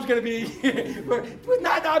 Tom's going to be, would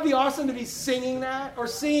that not be awesome to be singing that? Or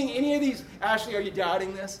singing any of these? Ashley, are you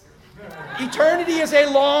doubting this? Eternity is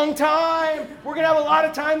a long time. We're going to have a lot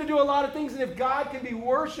of time to do a lot of things. And if God can be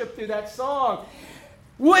worshipped through that song,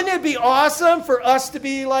 wouldn't it be awesome for us to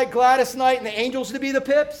be like Gladys Knight and the angels to be the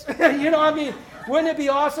Pips? Wouldn't it be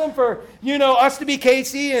awesome for, us to be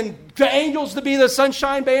Casey and the angels to be the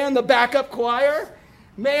Sunshine Band, the backup choir?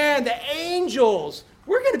 Man, the angels.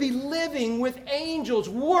 We're going to be living with angels,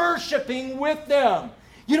 worshiping with them.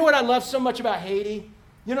 You know what I love so much about Haiti?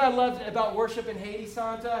 You know what I love about worship in Haiti,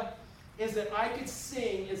 Santa? Is that I could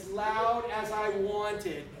sing as loud as I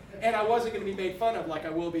wanted, and I wasn't going to be made fun of like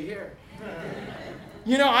I will be here.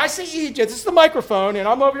 I see EJ, this is the microphone, and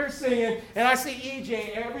I'm over here singing, and I see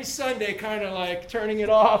EJ every Sunday kind of like turning it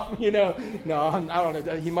off, No, I don't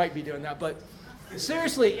know, he might be doing that, but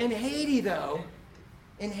seriously, in Haiti,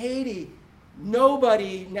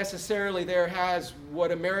 nobody necessarily there has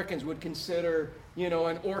what Americans would consider,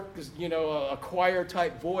 a choir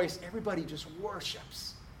type voice. Everybody just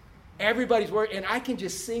worships. Everybody's worshiping, and I can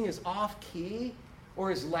just sing as off key or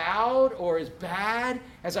as loud or as bad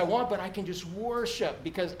as I want, but I can just worship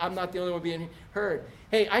because I'm not the only one being heard.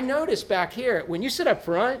 Hey, I noticed back here, when you sit up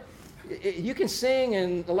front, you can sing,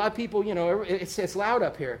 and a lot of people, it's loud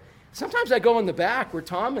up here. Sometimes I go in the back where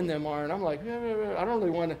Tom and them are, and I'm like, I don't really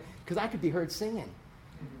want to, because I could be heard singing.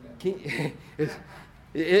 Is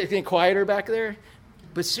it quieter back there?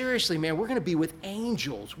 But seriously, man, we're going to be with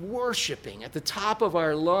angels worshiping at the top of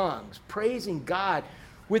our lungs, praising God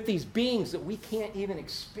with these beings that we can't even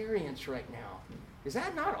experience right now. Is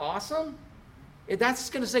that not awesome? That's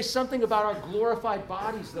going to say something about our glorified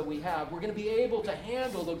bodies that we have. We're going to be able to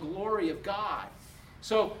handle the glory of God.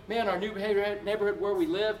 So, man, our new neighborhood where we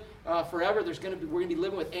live forever, we're going to be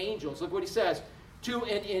living with angels. Look what he says. To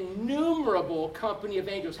an innumerable company of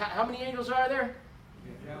angels. How many angels are there?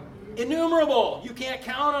 Innumerable. You can't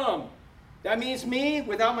count them. That means me,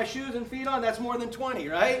 without my shoes and feet on, that's more than 20,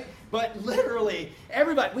 right? But literally,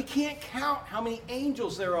 everybody, we can't count how many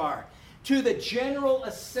angels there are. To the general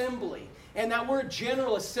assembly. And that word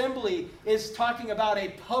general assembly is talking about a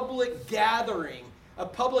public gathering, a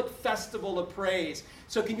public festival of praise.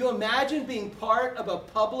 So can you imagine being part of a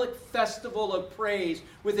public festival of praise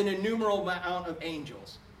with an innumerable amount of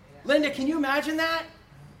angels? Linda, can you imagine that?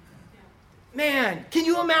 Man, can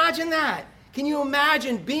you imagine that? Can you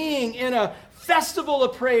imagine being in a festival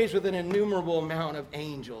of praise with an innumerable amount of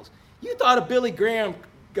angels? You thought a Billy Graham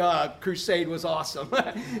crusade was awesome.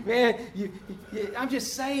 Man, I'm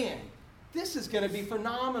just saying, this is going to be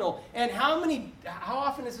phenomenal. And how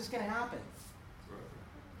often is this going to happen?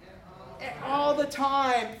 All the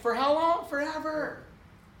time. For how long? Forever.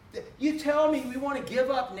 You tell me we want to give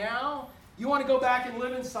up now? You want to go back and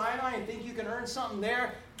live in Sinai and think you can earn something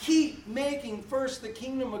there? Keep making first the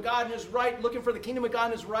kingdom of God and His right, looking for the kingdom of God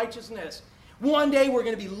and His righteousness. One day we're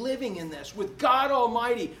going to be living in this with God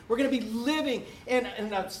Almighty. We're going to be living in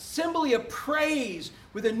an assembly of praise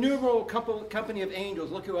with a innumerable company of angels.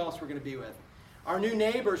 Look who else we're going to be with. Our new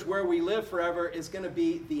neighbors where we live forever is going to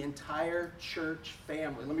be the entire church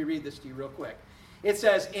family. Let me read this to you real quick. It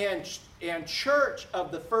says, and church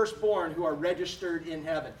of the firstborn who are registered in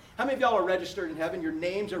heaven. How many of y'all are registered in heaven? Your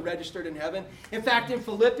names are registered in heaven. In fact, in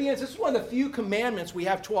Philippians, this is one of the few commandments we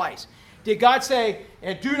have twice. Did God say,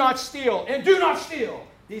 and do not steal, and do not steal?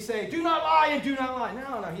 Did He say, do not lie, and do not lie?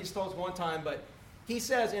 No, He told us one time, but He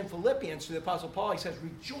says in Philippians to the Apostle Paul, he says,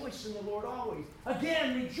 rejoice in the Lord always.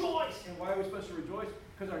 Again, rejoice. And why are we supposed to rejoice?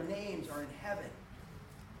 Because our names are in heaven.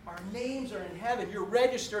 Our names are in heaven. You're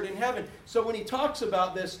registered in heaven. So when he talks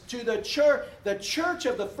about this, to the church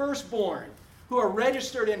of the firstborn who are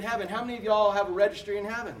registered in heaven. How many of y'all have a registry in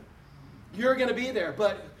heaven? You're going to be there.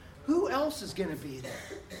 But who else is going to be there?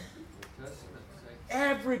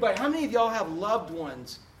 Everybody. How many of y'all have loved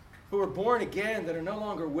ones who are born again that are no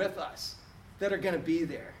longer with us, that are going to be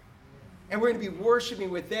there? And we're going to be worshiping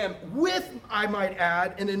with them, with, I might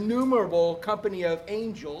add, an innumerable company of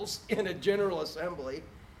angels in a general assembly.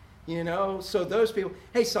 So those people.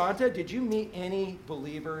 Hey, Santa, did you meet any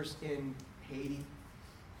believers in Haiti?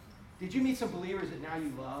 Did you meet some believers that now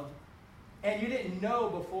you love? And you didn't know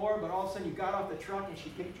before, but all of a sudden you got off the truck and she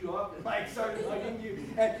picked you up and started hugging you.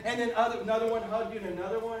 And then another one hugged you and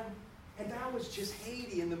another one. And that was just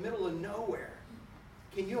Haiti in the middle of nowhere.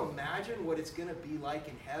 Can you imagine what it's going to be like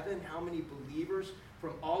in heaven? How many believers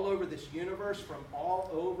from all over this universe, from all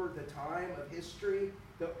over the time of history,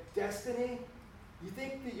 the destiny? You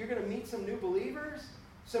think that you're going to meet some new believers?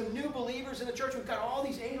 Some new believers in the church. We've got all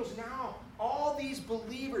these angels now. All these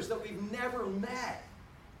believers that we've never met.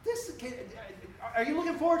 Are you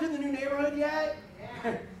looking forward to the new neighborhood yet?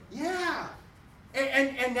 Yeah.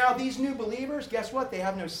 And now these new believers, guess what? They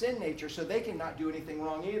have no sin nature, so they cannot do anything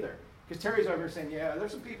wrong either. Because Terry's over here saying, yeah,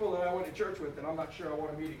 there's some people that I went to church with that I'm not sure I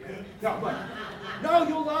want to meet again. No,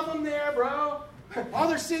 you'll love them there, bro. All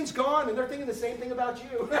their sin's gone, and they're thinking the same thing about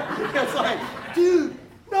you. It's like, dude,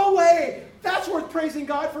 no way. That's worth praising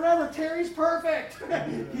God forever. Terry's perfect.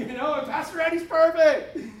 And Pastor Eddie's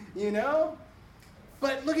perfect.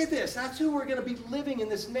 But look at this. That's who we're going to be living in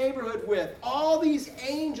this neighborhood with. All these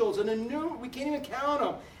angels, and we can't even count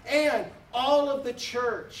them. And all of the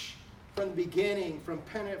church from the beginning, from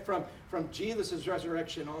Jesus'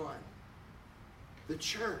 resurrection on. The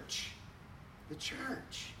church.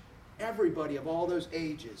 Everybody of all those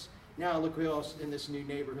ages. Now look who else in this new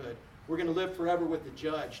neighborhood. We're going to live forever with the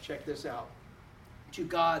judge. Check this out. To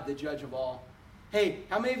God, the judge of all. Hey,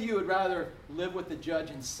 how many of you would rather live with the judge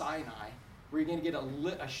in Sinai where you're going to get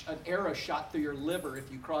an arrow shot through your liver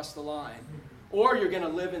if you cross the line. Or you're going to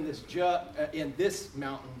live in this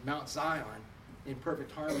mountain, Mount Zion, in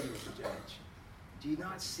perfect harmony with the judge. Do you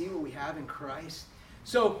not see what we have in Christ?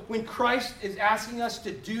 So when Christ is asking us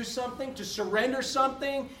to do something, to surrender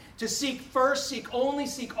something, to seek first, seek only,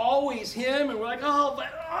 seek always Him, and we're like, but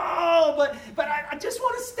I just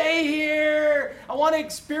want to stay here. I want to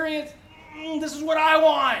experience, this is what I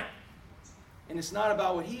want. And it's not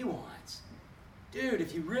about what He wants. Dude,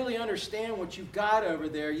 if you really understand what you've got over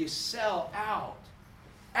there, you sell out.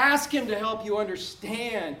 Ask Him to help you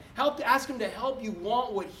understand. Ask Him to help you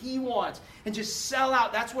want what He wants. And just sell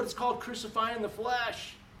out. That's what it's called, crucifying the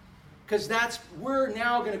flesh. Because we're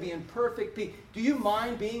now going to be in perfect peace. Do you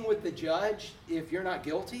mind being with the judge if you're not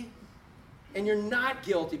guilty? And you're not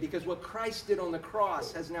guilty because what Christ did on the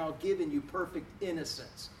cross has now given you perfect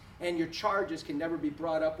innocence. And your charges can never be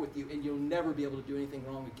brought up with you, and you'll never be able to do anything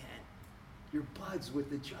wrong again. You're buds with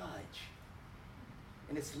the judge.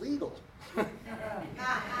 And it's legal.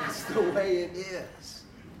 That's the way it is.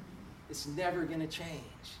 It's never going to change.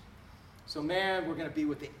 So, man, we're going to be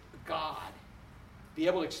with God. Be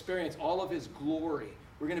able to experience all of His glory.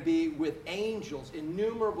 We're going to be with angels,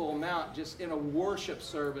 innumerable amount, just in a worship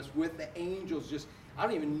service with the angels. Just, I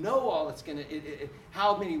don't even know all that's going to,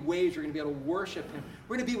 how many ways we're going to be able to worship Him.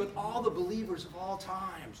 We're going to be with all the believers of all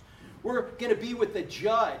times. We're going to be with the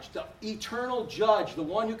judge, the eternal judge, the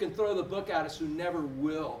one who can throw the book at us, who never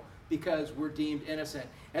will, because we're deemed innocent.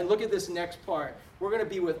 And look at this next part. We're going to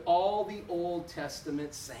be with all the Old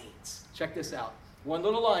Testament saints. Check this out. One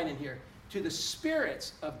little line in here. To the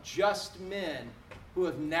spirits of just men who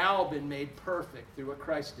have now been made perfect through what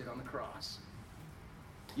Christ did on the cross.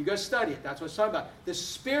 You go study it. That's what it's talking about. The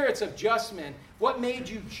spirits of just men. What made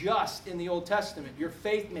you just in the Old Testament? Your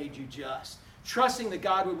faith made you just. Trusting that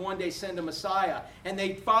God would one day send a Messiah. And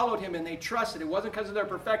they followed Him and they trusted. It wasn't because of their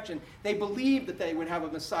perfection. They believed that they would have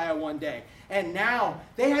a Messiah one day. And now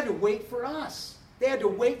they had to wait for us. They had to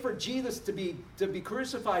wait for Jesus to be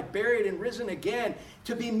crucified, buried, and risen again,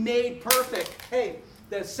 to be made perfect. Hey,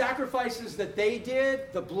 the sacrifices that they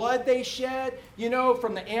did, the blood they shed,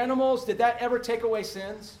 from the animals, did that ever take away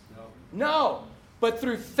sins? No. But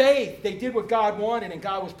through faith, they did what God wanted, and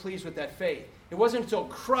God was pleased with that faith. It wasn't until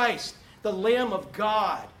Christ, the Lamb of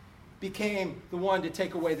God, became the one to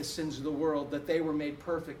take away the sins of the world that they were made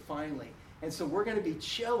perfect finally. And so we're going to be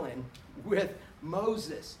chilling with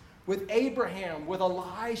Moses, with Abraham, with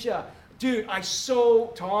Elijah. Dude, I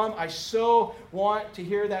so want to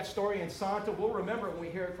hear that story in Santa. We'll remember when we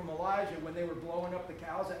hear it from Elijah when they were blowing up the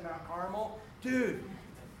cows at Mount Carmel. Dude,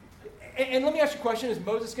 and let me ask you a question. Is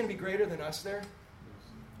Moses going to be greater than us there?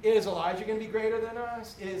 Is Elijah going to be greater than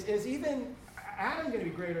us? Is even Adam going to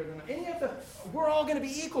be greater than us? We're all going to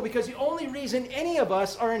be equal, because the only reason any of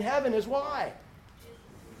us are in heaven is why?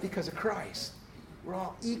 Because of Christ. We're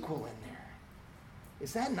all equal in there.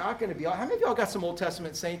 Is that not going to be all? How many of y'all got some Old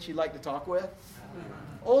Testament saints you'd like to talk with?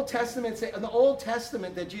 Old Testament saints, the Old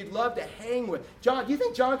Testament that you'd love to hang with. John, do you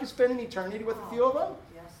think John could spend an eternity with a few of them?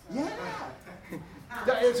 Yes.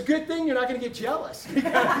 Yeah. It's a good thing you're not going to get jealous.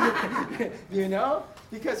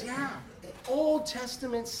 Because, Old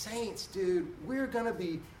Testament saints, dude, we're going to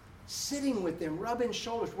be sitting with them, rubbing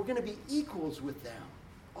shoulders. We're going to be equals with them.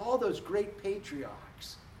 All those great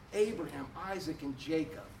patriarchs, Abraham, Isaac, and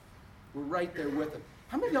Jacob. We're right there with them.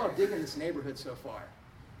 How many of y'all are digging this neighborhood so far?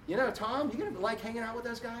 Tom, you going to like hanging out with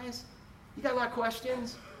those guys? You got a lot of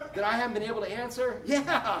questions that I haven't been able to answer?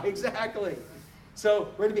 Yeah, exactly. So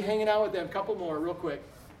we're going to be hanging out with them. A couple more real quick.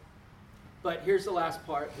 But here's the last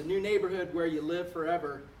part. The new neighborhood where you live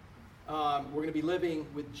forever. We're going to be living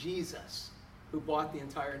with Jesus, who bought the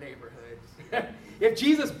entire neighborhood. If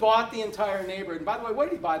Jesus bought the entire neighborhood, and by the way, what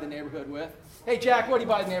did He buy the neighborhood with? Hey, Jack, what did He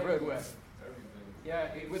buy the neighborhood with? Yeah,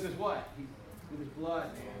 with His what? With His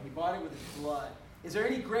blood, man. He bought it with His blood. Is there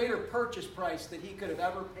any greater purchase price that He could have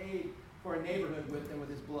ever paid for a neighborhood with than with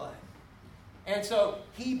His blood? And so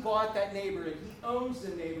He bought that neighborhood. He owns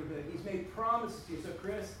the neighborhood. He's made promises to you. So,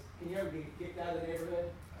 Chris, can you ever get kicked out of the neighborhood?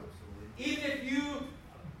 Absolutely. Even if you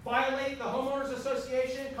violate the homeowners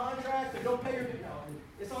association contract and don't pay your bill,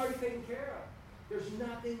 it's already taken care of. There's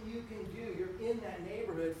nothing you can do. You're in that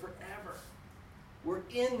neighborhood forever. We're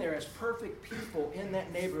in there as perfect people in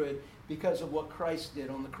that neighborhood because of what Christ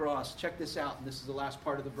did on the cross. Check this out, and this is the last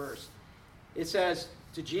part of the verse. It says,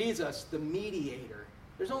 to Jesus, the mediator.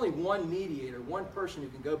 There's only one mediator, one person who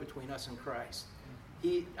can go between us and Christ.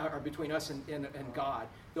 Or between us and God.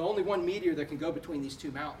 The only one mediator that can go between these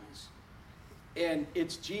two mountains. And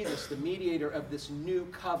it's Jesus, the mediator of this new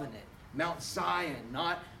covenant. Mount Zion,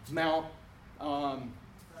 not Mount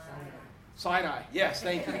Sinai. Yes,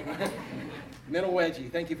 thank you. Middle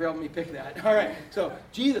wedgie. Thank you for helping me pick that. All right. So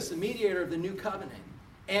Jesus, the mediator of the new covenant.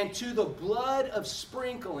 And to the blood of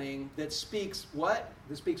sprinkling that speaks what?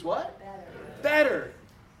 That speaks what? Better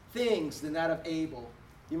things than that of Abel.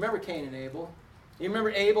 You remember Cain and Abel? You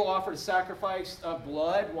remember Abel offered a sacrifice of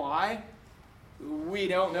blood. Why? We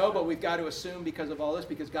don't know, but we've got to assume because of all this,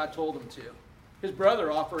 because God told him to. His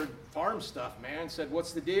brother offered farm stuff, man, said,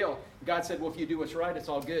 what's the deal? God said, well, if you do what's right, it's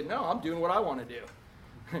all good. No, I'm doing what I want to do.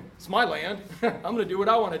 It's my land. I'm going to do what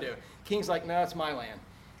I want to do. King's like, no, it's my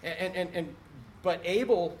land. But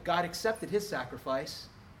Abel, God accepted his sacrifice.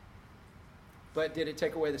 But did it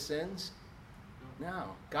take away the sins? No.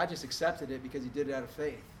 God just accepted it because he did it out of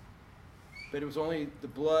faith. But it was only the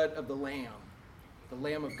blood of the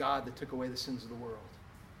Lamb of God that took away the sins of the world.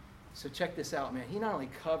 So check this out, man. He not only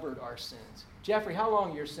covered our sins. Jeffrey, how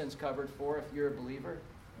long are your sins covered for if you're a believer?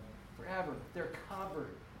 Forever. They're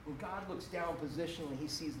covered. When God looks down positionally, he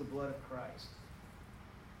sees the blood of Christ.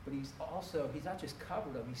 But he's not just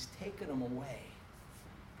covered them, he's taken them away.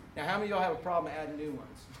 Now, how many of y'all have a problem adding new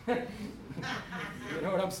ones? You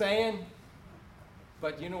know what I'm saying?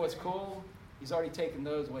 But you know what's cool? He's already taken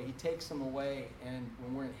those away. He takes them away, and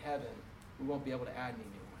when we're in heaven, we won't be able to add any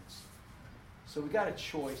new ones. So we got a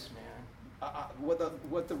choice, man. What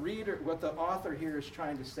the author here is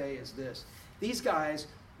trying to say is this. These guys,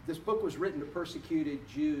 this book was written to persecuted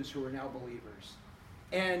Jews who are now believers.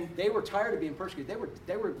 And they were tired of being persecuted.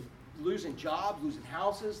 They were losing jobs, losing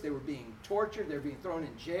houses. They were being tortured. They were being thrown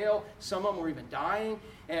in jail. Some of them were even dying.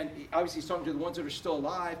 And obviously he's talking to the ones that are still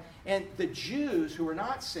alive. And the Jews who were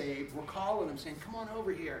not saved were calling them, saying, come on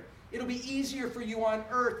over here. It'll be easier for you on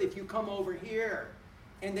earth if you come over here.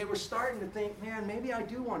 And they were starting to think, man, maybe I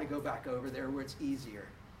do want to go back over there where it's easier.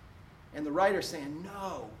 And the writer's saying,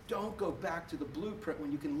 no, don't go back to the blueprint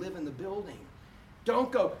when you can live in the building.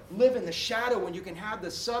 Don't go live in the shadow when you can have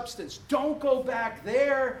the substance. Don't go back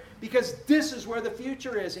there because this is where the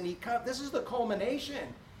future is. And this is the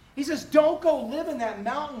culmination. He says, don't go live in that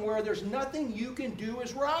mountain where there's nothing you can do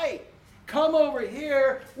is right. Come over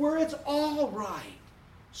here where it's all right.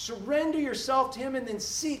 Surrender yourself to him and then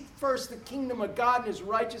seek first the kingdom of God and his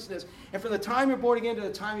righteousness. And from the time you're born again to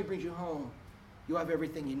the time he brings you home, you have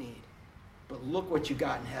everything you need. But look what you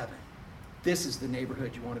got in heaven. This is the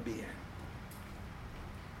neighborhood you want to be in.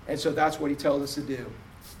 And so that's what he tells us to do.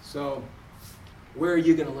 So where are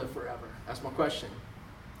you going to live forever? That's my question.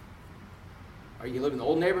 Are you living in the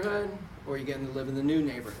old neighborhood or are you going to live in the new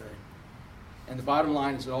neighborhood? And the bottom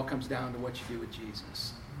line is it all comes down to what you do with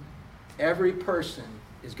Jesus. Every person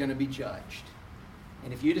is going to be judged.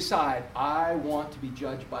 And if you decide, I want to be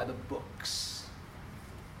judged by the books,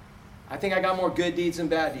 I think I got more good deeds than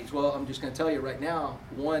bad deeds. Well, I'm just going to tell you right now,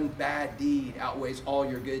 one bad deed outweighs all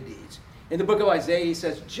your good deeds. In the book of Isaiah, he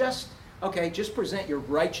says, just present your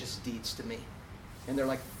righteous deeds to me. And they're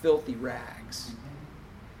like filthy rags.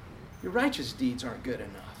 Your righteous deeds aren't good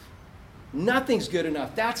enough. Nothing's good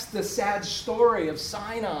enough. That's the sad story of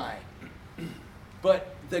Sinai.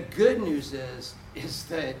 But the good news is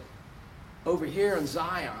that over here in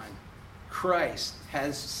Zion, Christ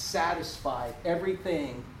has satisfied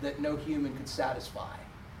everything that no human could satisfy.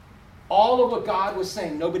 All of what God was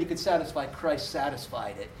saying, nobody could satisfy, Christ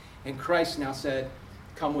satisfied it. And Christ now said,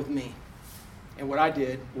 come with me. And what I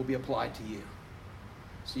did will be applied to you.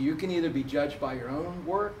 So you can either be judged by your own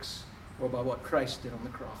works or by what Christ did on the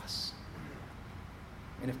cross.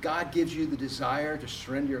 And if God gives you the desire to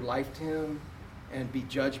surrender your life to him and be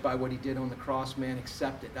judged by what he did on the cross, man,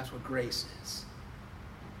 accept it. That's what grace is.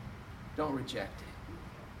 Don't reject it.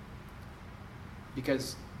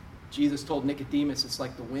 Because Jesus told Nicodemus it's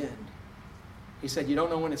like the wind. He said, you don't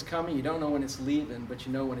know when it's coming, you don't know when it's leaving, but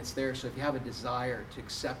you know when it's there. So if you have a desire to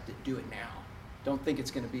accept it, do it now. Don't think it's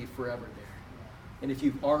going to be forever there. And if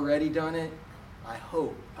you've already done it, I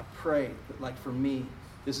hope, I pray that like for me,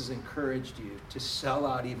 this has encouraged you to sell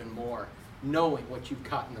out even more, knowing what you've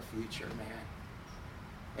got in the future, man.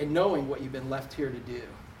 And knowing what you've been left here to do.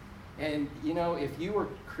 And you know, if you were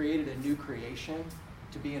created a new creation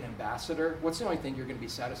to be an ambassador, what's the only thing you're going to be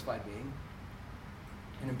satisfied being?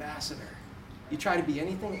 An ambassador. You try to be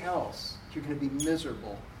anything else, you're going to be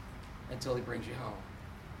miserable until he brings you home.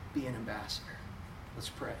 Be an ambassador. Let's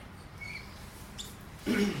pray.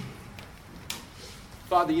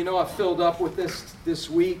 Father, you know I've filled up with this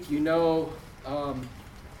week. You know,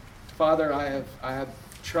 Father, I have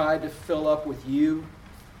tried to fill up with you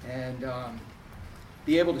and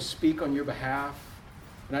be able to speak on your behalf.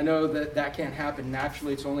 And I know that can't happen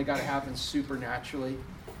naturally. It's only got to happen supernaturally.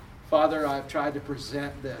 Father, I've tried to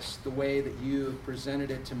present this the way that you presented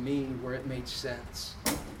it to me where it made sense.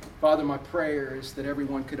 Father, my prayer is that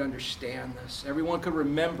everyone could understand this, everyone could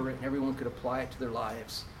remember it, and everyone could apply it to their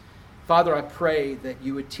lives. Father, I pray that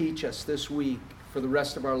you would teach us this week for the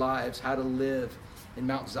rest of our lives how to live in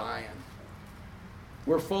Mount Zion.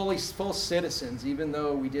 We're full citizens, even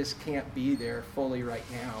though we just can't be there fully right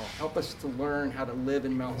now. Help us to learn how to live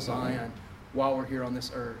in Mount Zion while we're here on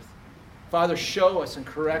this earth. Father, show us and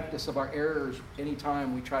correct us of our errors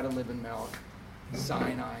anytime we try to live in Mount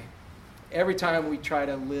Sinai. Every time we try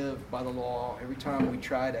to live by the law, every time we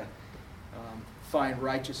try to find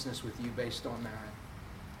righteousness with you based on that.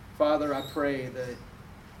 Father, I pray that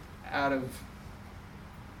out of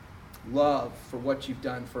love for what you've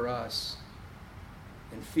done for us,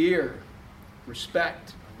 and fear,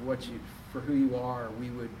 respect for who you are, we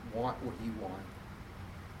would want what you want,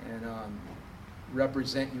 and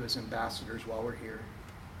represent you as ambassadors while we're here.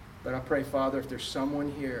 But I pray, Father, if there's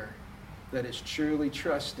someone here that is truly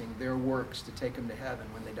trusting their works to take them to heaven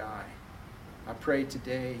when they die, I pray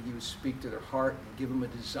today you would speak to their heart and give them a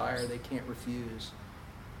desire they can't refuse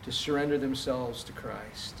to surrender themselves to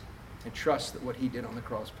Christ and trust that what he did on the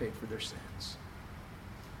cross paid for their sins.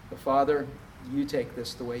 But Father, you take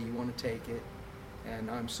this the way you want to take it, and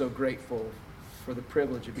I'm so grateful for the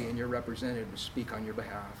privilege of being your representative to speak on your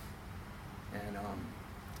behalf. And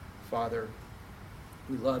Father,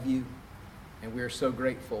 we love you, and we are so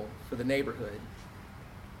grateful for the neighborhood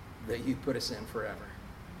that you put us in forever.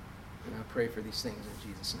 And I pray for these things in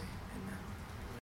Jesus' name.